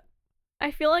with that.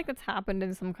 I feel like that's happened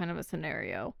in some kind of a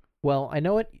scenario. Well, I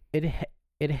know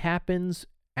it happens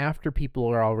after people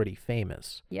are already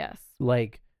famous. Yes.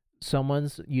 Like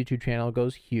someone's YouTube channel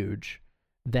goes huge.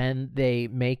 Then they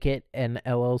make it an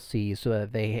LLC so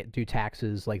that they do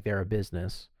taxes like they're a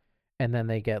business. And then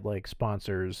they get like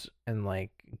sponsors and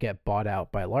like get bought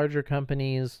out by larger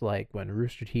companies, like when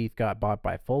Rooster Teeth got bought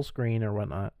by Fullscreen or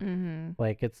whatnot. Mm-hmm.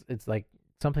 Like it's like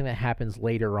something that happens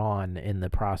later on in the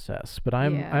process. But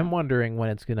I'm wondering when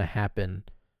it's gonna happen.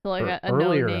 So like a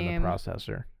earlier no in the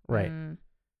processor, right?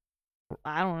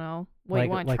 I don't know. What, you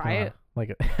want to try it?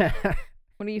 Like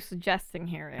what are you suggesting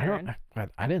here, Aaron?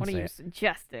 I didn't say. What are you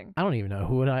suggesting? I don't even know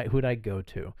who'd I go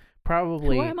to.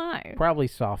 Probably. Who am I? Probably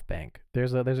SoftBank.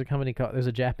 There's a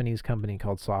Japanese company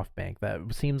called SoftBank that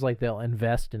seems like they'll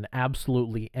invest in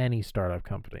absolutely any startup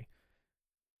company.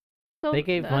 So they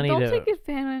gave money don't take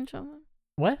advantage of them.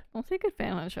 What? Don't take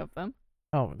advantage of them.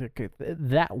 Oh,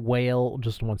 that whale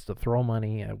just wants to throw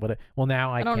money at what? Well,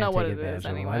 now I can't know take what advantage it is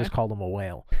of anyway. him. I just called him a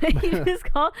whale. You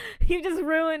just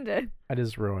ruined it. I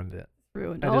just ruined it.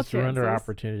 Ruined our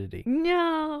opportunity.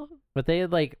 No. But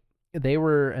they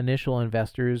were initial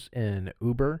investors in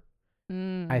Uber.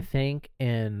 I think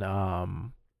in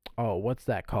what's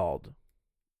that called?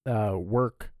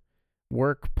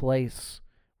 Workplace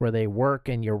where they work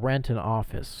and you rent an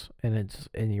office and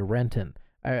you're renting.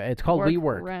 It's called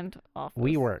WeWork. Rent office.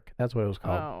 WeWork. That's what it was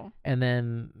called. Oh. And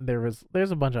then there's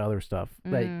a bunch of other stuff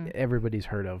that Mm. everybody's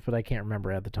heard of, but I can't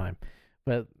remember at the time.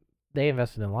 But they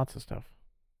invested in lots of stuff.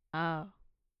 Oh.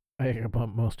 But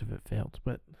most of it failed,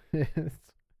 but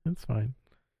it's fine.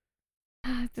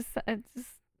 Just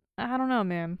I don't know,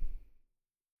 man.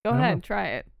 Go I don't ahead, know. try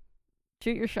it.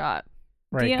 Shoot your shot.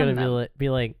 Right, DM gonna them. be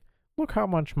like, look how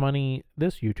much money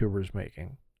this YouTuber's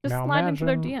making. Just Now slide into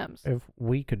their imagine DMs. if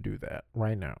we could do that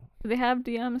right now. Do they have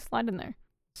DMs? Slide in there.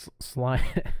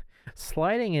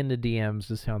 Sliding into DMs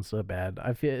just sounds so bad.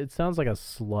 I feel it sounds like a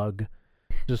slug,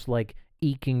 just like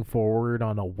eking forward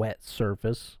on a wet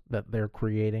surface that they're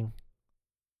creating.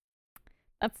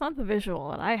 That's not the visual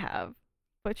that I have,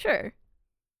 but sure.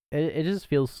 It just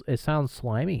feels. It sounds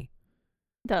slimy.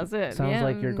 Does it? Sounds Yeah,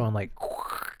 like you're going like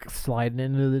sliding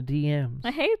into the DMs.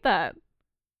 I hate that.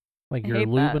 Like I you're hate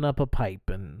lubing that. up a pipe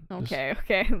and just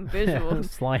Okay. Visual.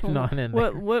 sliding on in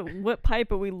there. What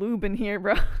pipe are we lubing here,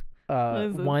 bro?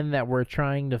 is it? One that we're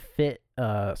trying to fit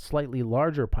a slightly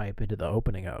larger pipe into the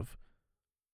opening of,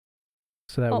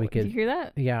 so that we Did you could. hear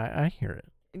that? Yeah, I hear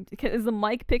it. Is the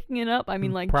mic picking it up? I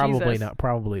mean, like, probably Jesus. not.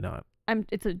 Probably not.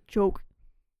 It's a joke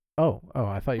Oh,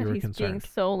 I thought you that were he's being concerned.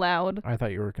 so loud I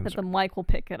thought you were that the concerned. mic will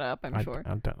pick it up. I'm I, sure.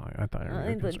 I thought you were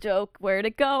It's a concerned. joke. Where'd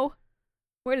it go?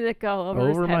 Where did it go? Over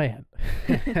his my head.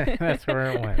 head. That's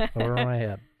where it went. Over my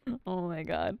head. Oh my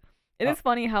god. It is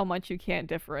funny how much you can't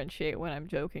differentiate when I'm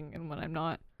joking and when I'm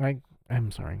not.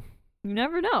 I'm sorry. You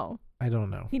never know. I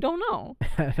don't know. He don't know.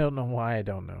 I don't know why I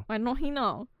don't know. Why don't he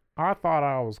know? I thought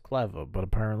I was clever, but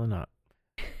apparently not.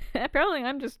 Apparently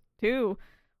I'm just too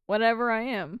whatever I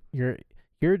am.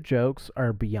 Your jokes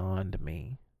are beyond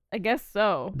me. I guess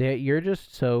so. You're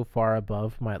just so far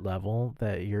above my level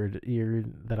that you're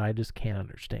that I just can't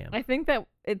understand. I think that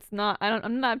it's not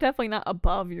I'm not definitely not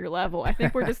above your level. I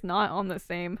think we're just not on the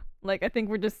same. Like I think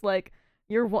we're just like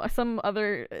you're some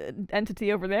other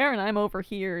entity over there and I'm over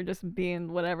here just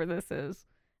being whatever this is.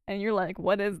 And you're like,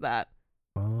 "What is that?"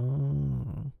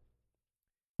 Oh.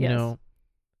 You Yes. know,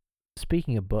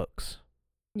 speaking of books,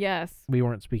 Yes. we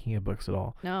weren't speaking of books at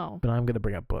all, No. but I'm going to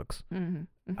bring up books. Mhm.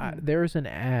 There's an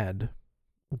ad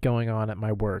going on at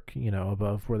my work,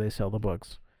 above where they sell the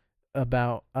books,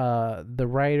 about the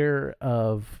writer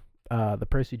of the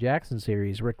Percy Jackson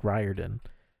series, Rick Riordan.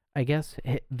 I guess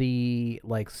the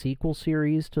sequel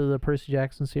series to the Percy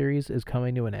Jackson series is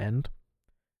coming to an end.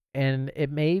 And it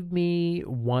made me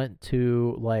want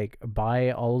to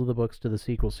buy all of the books to the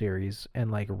sequel series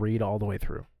and read all the way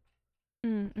through.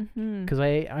 Mhm. Because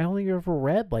I only ever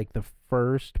read the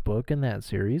first book in that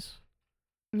series.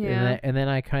 Yeah. And then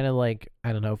I kind of I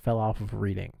don't know, fell off of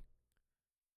reading.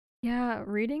 Yeah,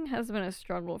 reading has been a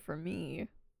struggle for me.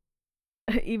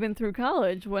 Even through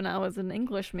college when I was an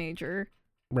English major.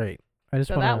 Right. I just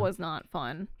So want that was not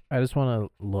fun. I just want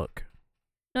to look.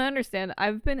 No, I understand.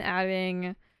 I've been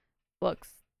adding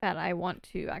books that I want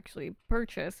to actually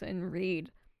purchase and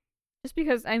read. Just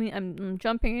because I'm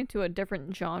jumping into a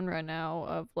different genre now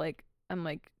of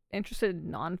I'm interested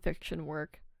in nonfiction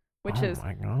work, which is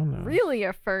my God, really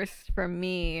a first for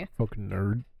me. fucking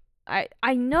nerd.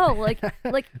 I know,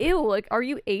 ew, are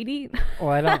you 80? Well,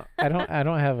 I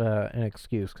don't have an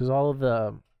excuse because all of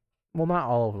the, well, not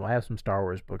all of them. I have some Star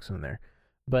Wars books in there,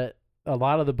 but a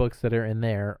lot of the books that are in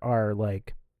there are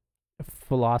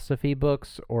philosophy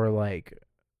books or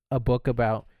a book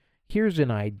about here's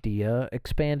an idea,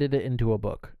 expanded it into a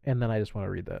book, and then I just want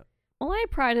to read that. Well, I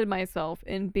prided myself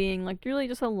in being really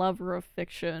just a lover of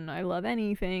fiction. I love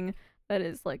anything that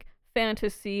is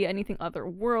fantasy, anything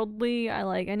otherworldly. I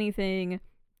like anything,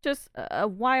 just a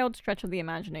wild stretch of the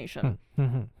imagination.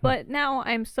 But now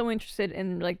I'm so interested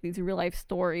in these real life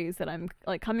stories that I'm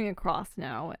coming across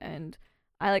now, and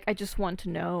I just want to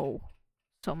know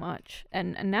so much.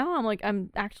 And now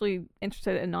I'm actually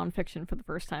interested in nonfiction for the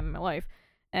first time in my life.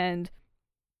 And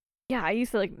yeah, I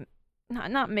used to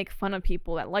not make fun of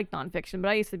people that like nonfiction, but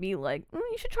I used to be you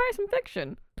should try some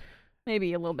fiction,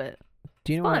 maybe a little bit.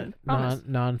 Do you know fun, what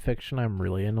nonfiction I'm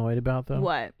really annoyed about though?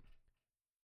 What?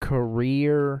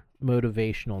 Career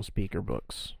motivational speaker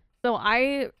books. So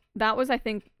that was I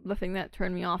think the thing that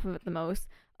turned me off of it the most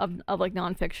of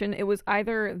nonfiction. It was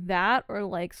either that or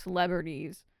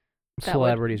celebrities that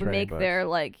Celebrities would writing make books.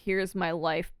 their here's my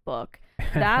life book.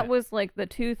 That was the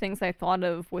two things I thought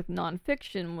of with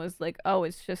nonfiction was oh,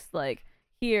 it's just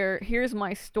here's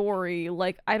my story.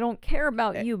 I don't care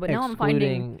about you, but now I'm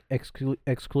finding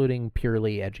excluding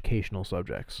purely educational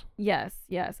subjects. yes,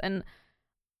 and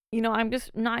I'm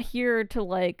just not here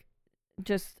to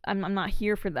I'm not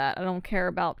here for that. I don't care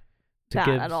about to that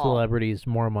give at all. celebrities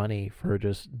more money for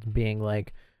just being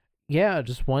like, yeah,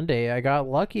 just one day I got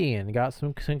lucky and got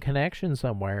some connection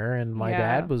somewhere, and my Yeah.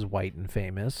 dad was white and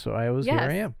famous, so here I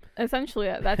Yes. am. Essentially,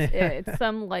 that's it. It's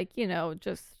some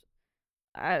just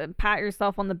pat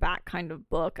yourself on the back kind of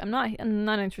book. I'm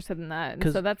not interested in that,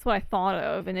 and so that's what I thought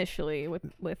of initially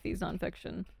with these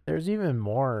nonfiction. There's even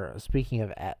more. Speaking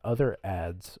of other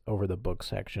ads over the book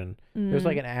section, there's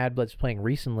like an ad that's playing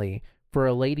recently for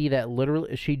a lady that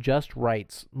literally she just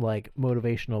writes like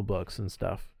motivational books and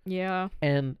stuff. Yeah.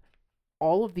 And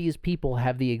all of these people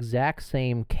have the exact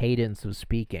same cadence of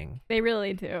speaking. They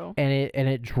really do. And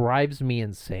it drives me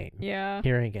insane. Yeah.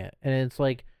 Hearing it. And it's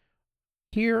like,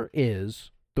 here is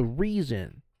the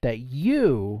reason that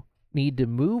you need to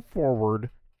move forward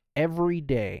every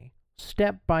day,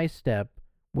 step by step,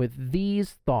 with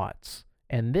these thoughts.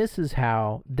 And this is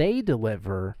how they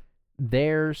deliver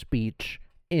their speech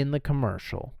in the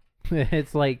commercial.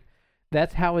 It's like,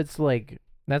 that's how it's like,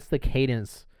 that's the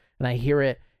cadence. And I hear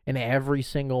it in every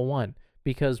single one,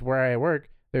 because where I work,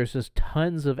 there's just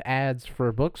tons of ads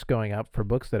for books going up for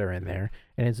books that are in there,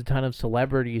 and it's a ton of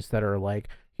celebrities that are like,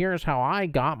 here's how I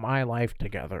got my life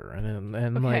together, and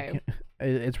okay. Like,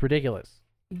 it's ridiculous.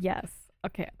 Yes.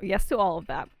 Okay. Yes to all of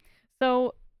that.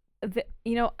 So,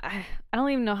 I don't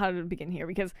even know how to begin here,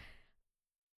 because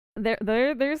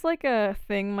there's like a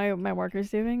thing my worker's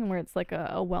doing where it's like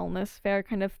a wellness fair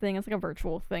kind of thing. It's like a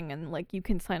virtual thing, and like you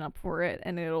can sign up for it,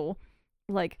 and it'll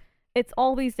like, it's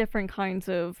all these different kinds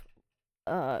of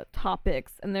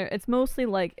topics, and it's mostly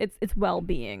like it's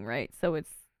well-being, right? So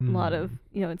it's a lot of,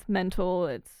 it's mental,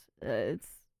 it's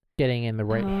getting in the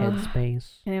right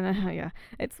headspace, and yeah,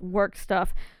 it's work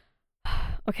stuff.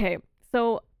 Okay,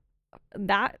 so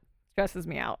that stresses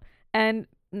me out, and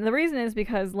the reason is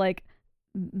because like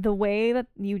the way that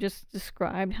you just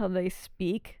described how they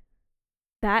speak,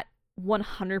 that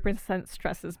 100%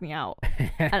 stresses me out.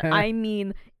 And I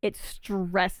mean, it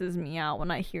stresses me out when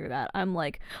I hear that. I'm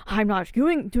like, I'm not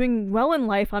doing well in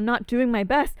life. I'm not doing my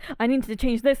best. I need to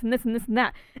change this and this and this and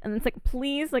that. And it's like,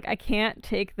 please, like, I can't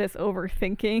take this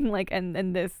overthinking, like,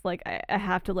 and this, like, I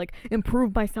have to, like,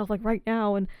 improve myself, like, right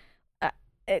now. And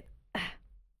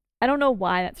I don't know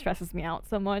why that stresses me out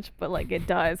so much, but, like, it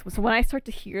does. So when I start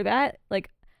to hear that, like,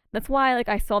 that's why, like,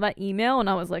 I saw that email and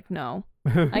I was like, no,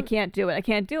 I can't do it. I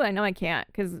can't do it. I know I can't,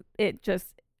 because it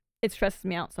stresses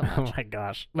me out so much. Oh my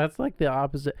gosh. That's like the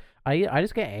opposite. I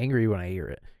just get angry when I hear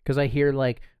it, because I hear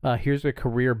like, here's a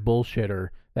career bullshitter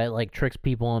that like tricks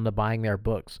people into buying their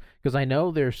books. Because I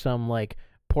know there's some like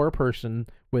poor person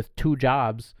with 2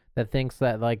 jobs that thinks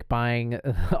that like buying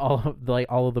all of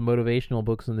the motivational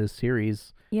books in this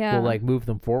series will like move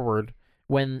them forward,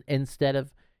 when instead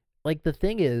of, like, the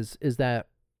thing is that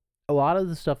a lot of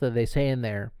the stuff that they say in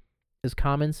there is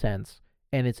common sense,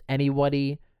 and it's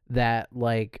anybody that,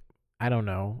 like, I don't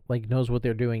know, like, knows what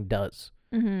they're doing does.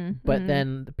 But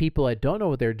then the people that don't know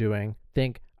what they're doing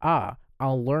think, I'll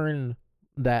learn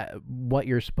that what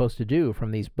you're supposed to do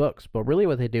from these books. But really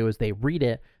what they do is they read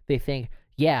it, they think,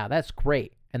 yeah, that's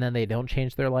great, and then they don't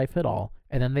change their life at all.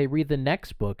 And then they read the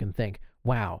next book and think,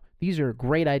 wow, these are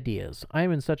great ideas.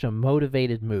 I'm in such a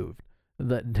motivated mood.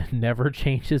 That never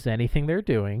changes anything they're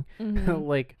doing.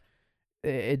 Like,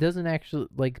 it doesn't actually,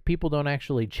 like, people don't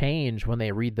actually change when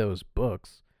they read those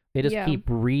books. They just keep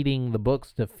reading the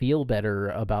books to feel better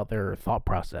about their thought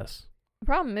process. The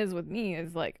problem is with me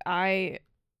is like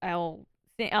I'll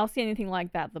see anything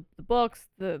like that, the books,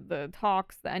 the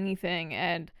talks, the anything,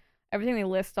 and everything they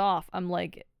list off. I'm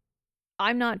like,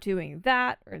 I'm not doing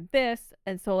that or this,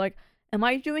 and so like, am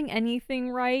I doing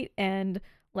anything right? And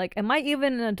like, am I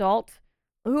even an adult?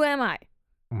 Who am I?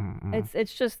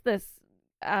 It's just this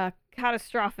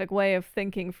catastrophic way of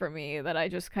thinking for me that I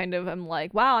just kind of am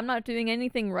like, wow, I'm not doing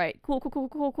anything right.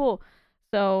 Cool.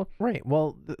 So right.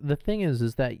 Well, the thing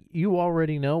is that you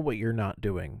already know what you're not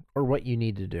doing or what you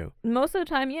need to do. Most of the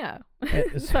time, yeah.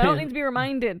 So I don't need to be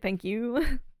reminded. Thank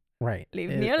you. Right. Leave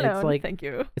me alone. Thank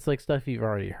you. It's like stuff you've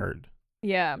already heard.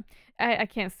 Yeah. I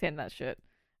can't stand that shit.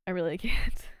 I really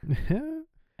can't.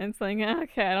 And it's like,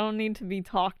 okay, I don't need to be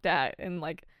talked at and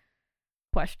like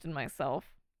question myself.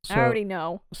 I already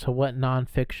know. So what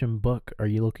nonfiction book are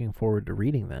you looking forward to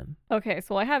reading then? Okay,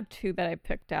 so I have 2 that I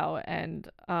picked out, and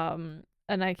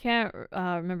I can't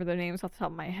remember their names off the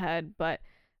top of my head, but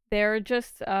they're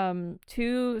just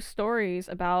 2 stories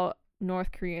about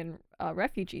North Korean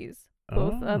refugees.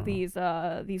 Both of these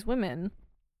women,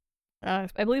 I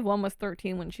believe one was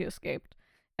 13 when she escaped,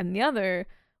 and the other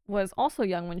was also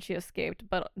young when she escaped,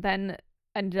 but then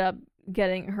ended up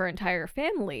getting her entire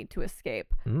family to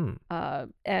escape.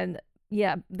 And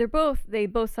yeah, they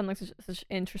both sound like such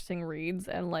interesting reads,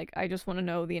 and like I just want to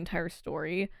know the entire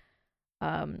story.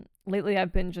 Lately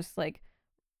I've been just like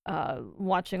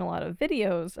watching a lot of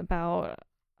videos about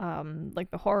like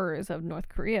the horrors of North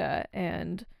Korea,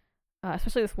 and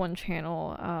especially this one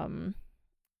channel.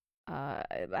 God,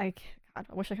 I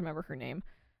wish I could remember her name.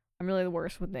 I'm really the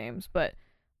worst with names, but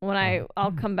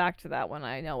I'll come back to that when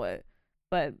I know it.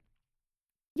 But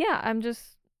yeah, I'm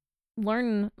just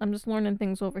learning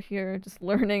things over here, just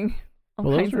learning all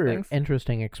Well, those kinds of are things.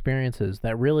 interesting experiences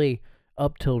that really,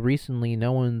 up till recently,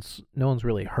 no one's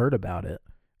really heard about it,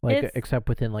 like It's except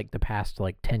within like the past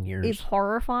like 10 it's years.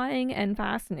 horrifying and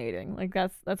fascinating. Like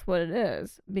that's what it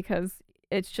is, because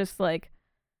it's just like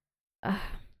uh,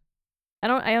 I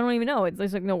don't even know.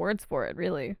 There's like no words for it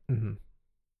really. Hmm.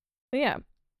 But yeah,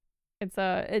 it's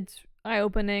eye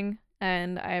opening,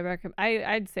 and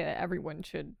I'd say that everyone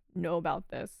should know about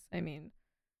this. I mean,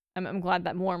 I'm glad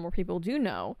that more and more people do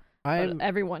know, but I'm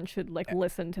everyone should like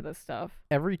listen to this stuff.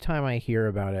 Every time I hear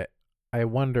about it, I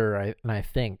wonder, and I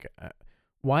think,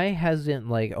 why hasn't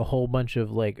like a whole bunch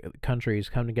of like countries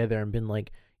come together and been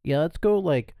like, yeah, let's go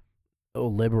like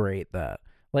liberate that.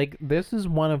 Like this is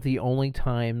one of the only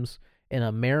times in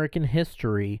American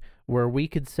history where we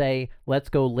could say, let's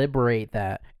go liberate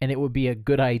that, and it would be a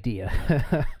good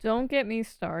idea. Don't get me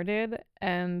started,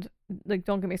 and like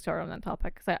don't get me started on that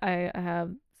topic, because I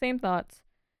have same thoughts,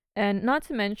 and not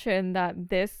to mention that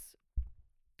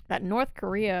that North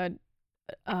Korea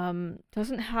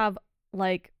doesn't have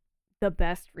like the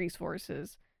best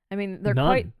resources. I mean,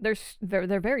 None.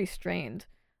 they're very strained.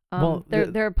 Well,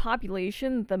 Their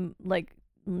population, the like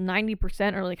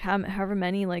 90% or like however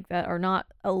many like that are not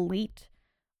elite,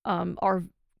 are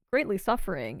greatly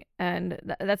suffering, and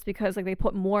that's because like they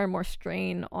put more and more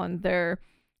strain on their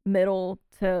middle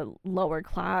to lower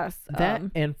class. that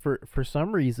and for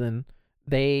some reason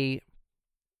they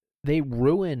they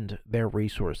ruined their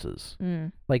resources.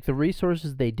 Mm, Like the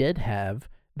resources they did have,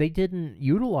 they didn't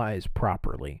utilize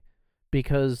properly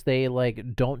because they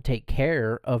like don't take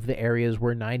care of the areas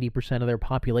where 90% of their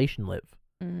population live.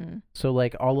 mm, So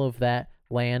like all of that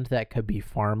land that could be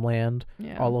farmland,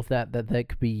 yeah, all of that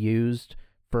could be used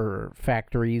for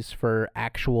factories for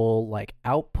actual like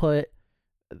output,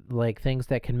 like things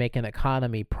that can make an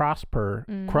economy prosper,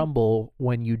 mm. crumble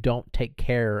when you don't take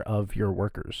care of your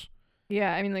workers.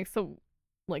 Yeah, I mean, like, so,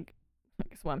 like, I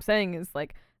guess what I'm saying is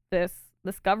like this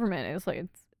this government is like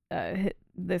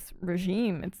this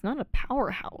regime. It's not a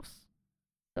powerhouse,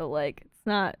 so like it's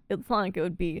not like it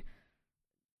would be,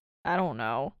 I don't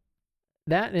know,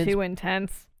 That and it's too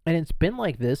intense. and it's been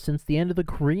like this since the end of the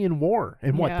Korean War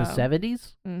in what, the Yeah.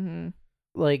 70s? Mm-hmm.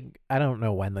 Like I don't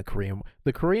know when the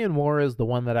Korean War is the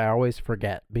one that I always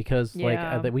forget because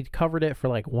Yeah. like we covered it for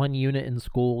like one unit in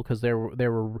school because they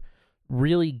were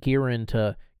really gearing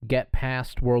to get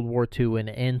past World War II and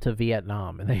into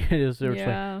Vietnam, and they was like,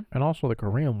 Yeah. and also the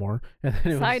Korean War, and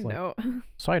then it Side was like, note.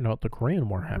 side note, the Korean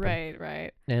War happened. Right.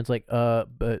 Right. And it's like,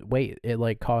 but wait, it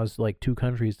like caused like two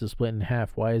countries to split in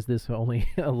half. Why is this only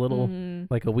a little, Mm-hmm.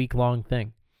 like a week long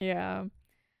thing? Yeah.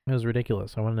 It was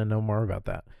ridiculous. I wanted to know more about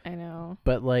that. I know.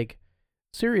 But like,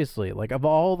 seriously, like of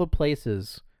all the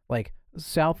places, like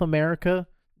South America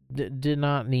did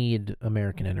not need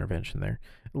American intervention there.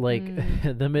 Like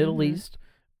the Middle Mhm. East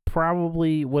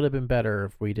probably would have been better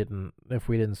if we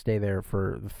didn't stay there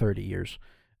for 30 years.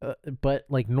 But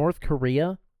like North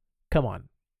Korea, come on.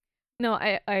 No,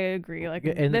 I agree. Like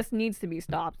And this needs to be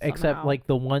stopped except somehow. like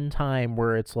the one time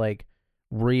where it's like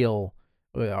real,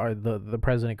 or the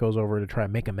president goes over to try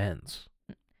and make amends,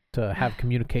 to have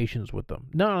communications with them.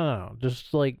 No.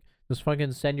 Just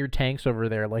fucking send your tanks over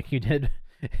there like you did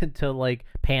to like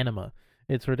Panama.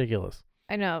 It's ridiculous.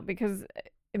 I know, because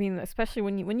I mean, especially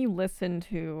when you listen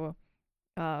to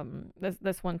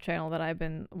this one channel that I've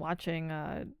been watching,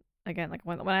 again, like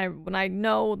when I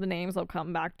know the names, I'll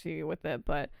come back to you with it,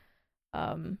 but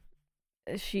um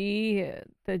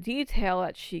the detail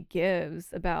that she gives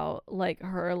about like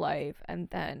her life, and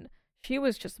then she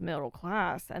was just middle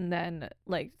class, and then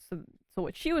like so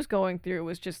what she was going through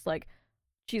was just like,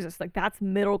 Jesus, like that's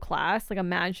middle class, like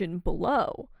imagine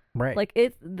below. Right. Like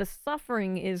the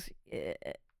suffering is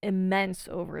immense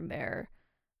over there.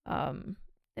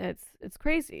 It's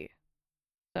crazy.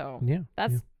 So Yeah.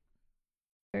 that's yeah.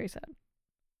 very sad.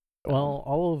 Well,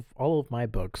 all of my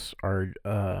books are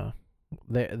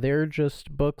they're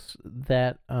just books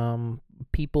that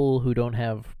people who don't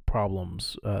have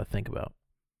problems think about.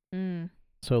 Mm.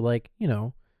 So like,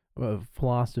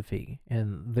 philosophy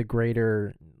and the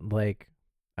greater like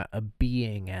a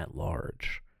being at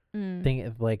large. Mm.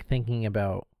 Thinking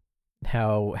about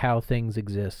how things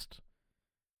exist,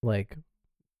 like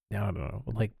I don't know,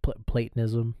 like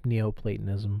Platonism,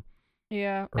 Neoplatonism,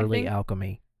 Yeah, early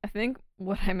alchemy. I think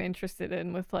what I'm interested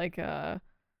in with like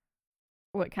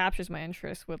what captures my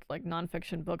interest with like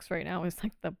nonfiction books right now is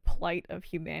like the plight of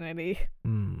humanity.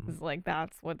 Is like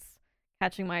that's what's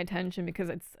catching my attention because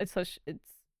it's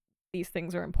these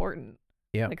things are important.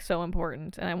 Yeah. Like so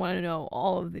important, and I want to know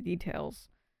all of the details.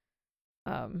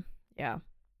 Yeah.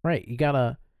 Right. You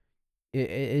gotta.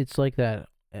 It's like that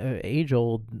age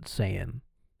old saying,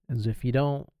 is if you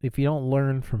don't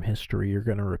learn from history, you're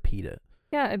gonna repeat it.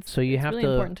 Yeah. It's really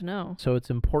important to know. So it's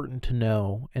important to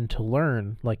know and to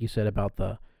learn, like you said, about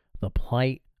the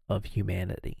plight of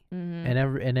humanity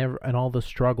and all the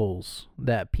struggles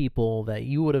that people that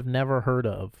you would have never heard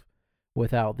of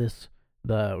without this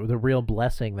the real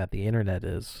blessing that the internet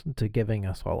is to giving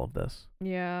us all of this.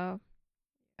 Yeah.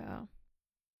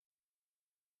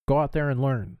 Go out there and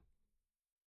learn.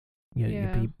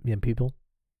 You people.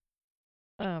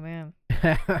 Oh man.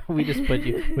 we just put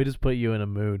you in a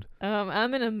mood.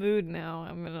 I'm in a mood now.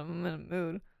 I'm in a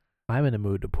mood. I'm in a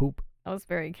mood to poop. I was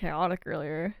very chaotic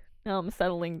earlier. Now I'm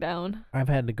settling down. I've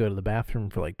had to go to the bathroom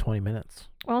for like 20 minutes.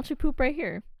 Why don't you poop right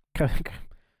here?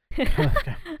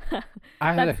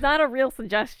 That's not a real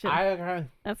suggestion.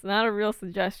 That's not a real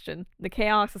suggestion. The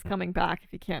chaos is coming back.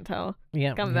 If you can't tell,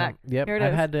 yeah, coming back. Yep, Here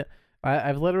it is.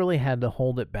 I've literally had to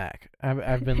hold it back.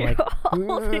 I've been like,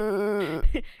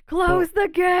 close the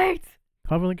gate.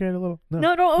 Open the gate a little.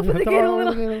 No, don't open the gate a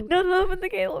little. No, don't open the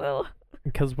gate a little.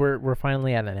 Because we're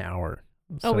finally at an hour.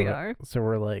 So, we are. So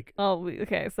we're like.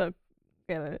 Okay. So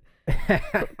get it.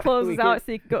 Closes out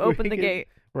so you can go open the gate.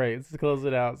 Right. Let's close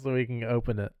it out so we can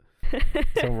open it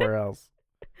somewhere else.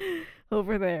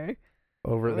 Over there.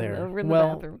 Over there. Over in the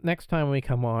bathroom. Next time we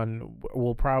come on,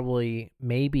 we'll probably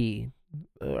maybe.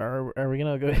 Are we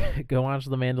gonna go watch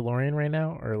The Mandalorian right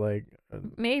now, or like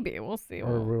maybe we'll see,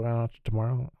 or we'll watch it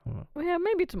tomorrow? Well, yeah,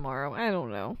 maybe tomorrow. I don't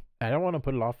know. I don't want to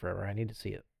put it off forever. I need to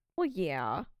see it. Well,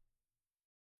 yeah.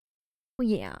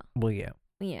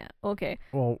 Okay.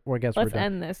 Well, I guess let's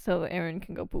end this so Aaron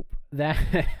can go poop.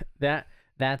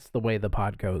 That's the way the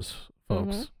pod goes,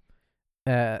 folks.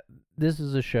 This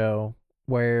is a show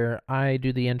where I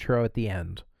do the intro at the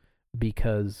end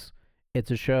because it's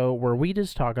a show where we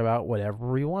just talk about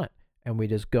whatever we want, and we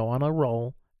just go on a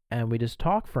roll, and we just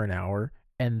talk for an hour,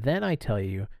 and then I tell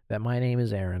you that my name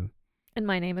is Aaron. And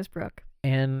my name is Brooke.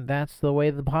 And that's the way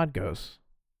the pod goes.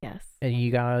 Yes. And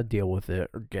you gotta deal with it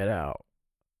or get out.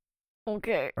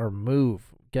 Okay. Or move.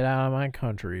 Get out of my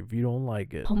country if you don't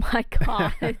like it. Oh my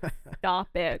God. Stop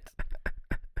it.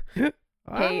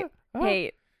 Hate.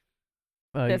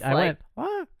 I went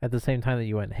at the same time that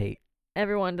you went hate.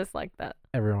 Everyone disliked that.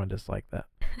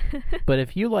 But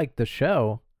if you like the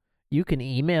show, you can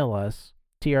email us,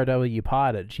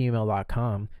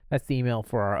 trwpod@gmail.com. That's the email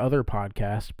for our other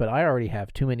podcast, but I already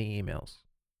have too many emails.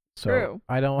 So True.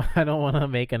 I don't want to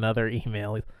make another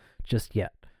email just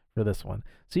yet for this one.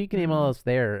 So you can email us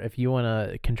there if you want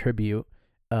to contribute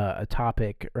a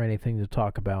topic or anything to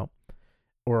talk about,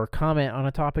 or comment on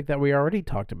a topic that we already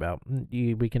talked about.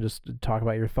 We can just talk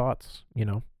about your thoughts,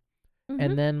 And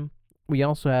then we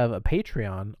also have a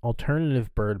Patreon,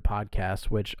 Alternative Bird Podcast,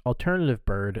 which Alternative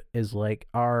Bird is like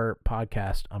our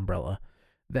podcast umbrella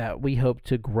that we hope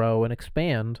to grow and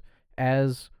expand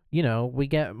as, we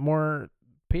get more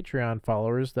Patreon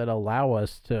followers that allow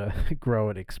us to grow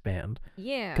and expand.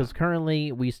 Yeah. Because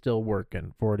currently we still work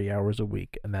in 40 hours a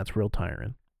week, and that's real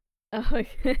tiring. So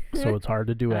it's hard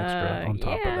to do extra on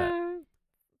top of that.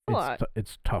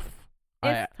 It's tough.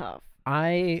 It's tough.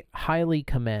 I highly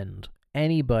commend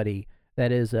anybody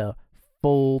that is a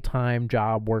full-time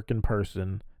job working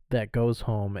person that goes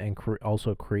home and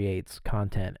also creates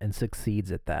content and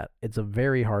succeeds at that. It's a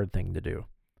very hard thing to do.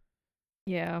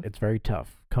 Yeah. It's very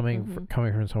tough coming from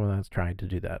someone that's trying to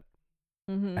do that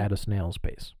at a snail's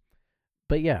pace.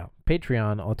 But yeah,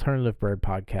 Patreon, Alternative Bird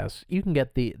Podcast. You can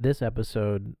get this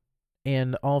episode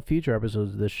and all future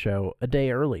episodes of this show a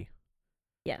day early.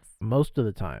 Yes. Most of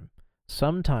the time.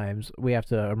 Sometimes we have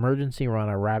to emergency run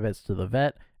our rabbits to the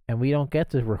vet, and we don't get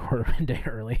to record them a day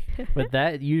early. But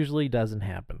that usually doesn't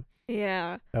happen.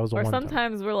 Yeah. That was or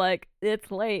sometimes we're like, it's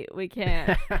late, we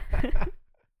can't.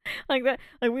 Like that.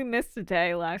 Like we missed a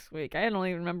day last week. I don't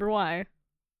even remember why.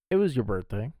 It was your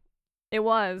birthday. It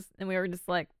was, and we were just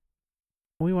like.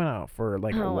 We went out for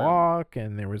like a walk,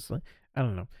 and there was like, I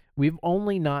don't know. We've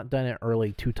only not done it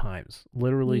early 2 times.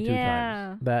 Literally 2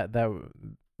 times.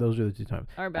 Those are the 2 times.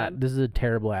 Our bad. This is a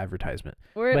terrible advertisement.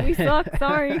 We suck.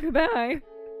 Sorry. Goodbye.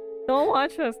 Don't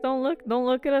watch us. Don't look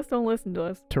at us. Don't listen to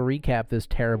us. To recap this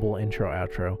terrible intro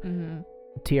outro,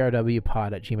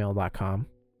 trwpod@gmail.com.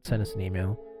 Send us an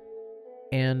email.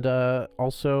 And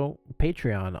also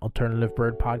Patreon, Alternative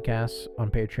Bird Podcasts on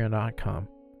patreon.com.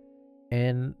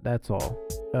 And that's all.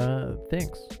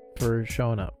 Thanks for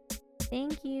showing up.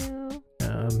 Thank you.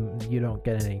 You don't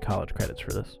get any college credits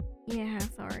for this. Yeah,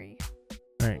 sorry.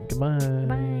 All right, goodbye.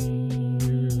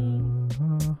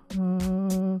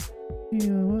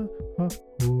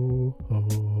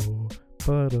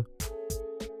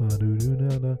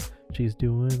 She's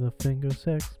doing the finger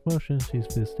sex motion. She's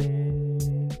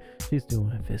fisting. She's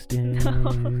doing fisting.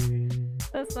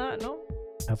 That's not, no.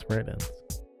 That's where it ends.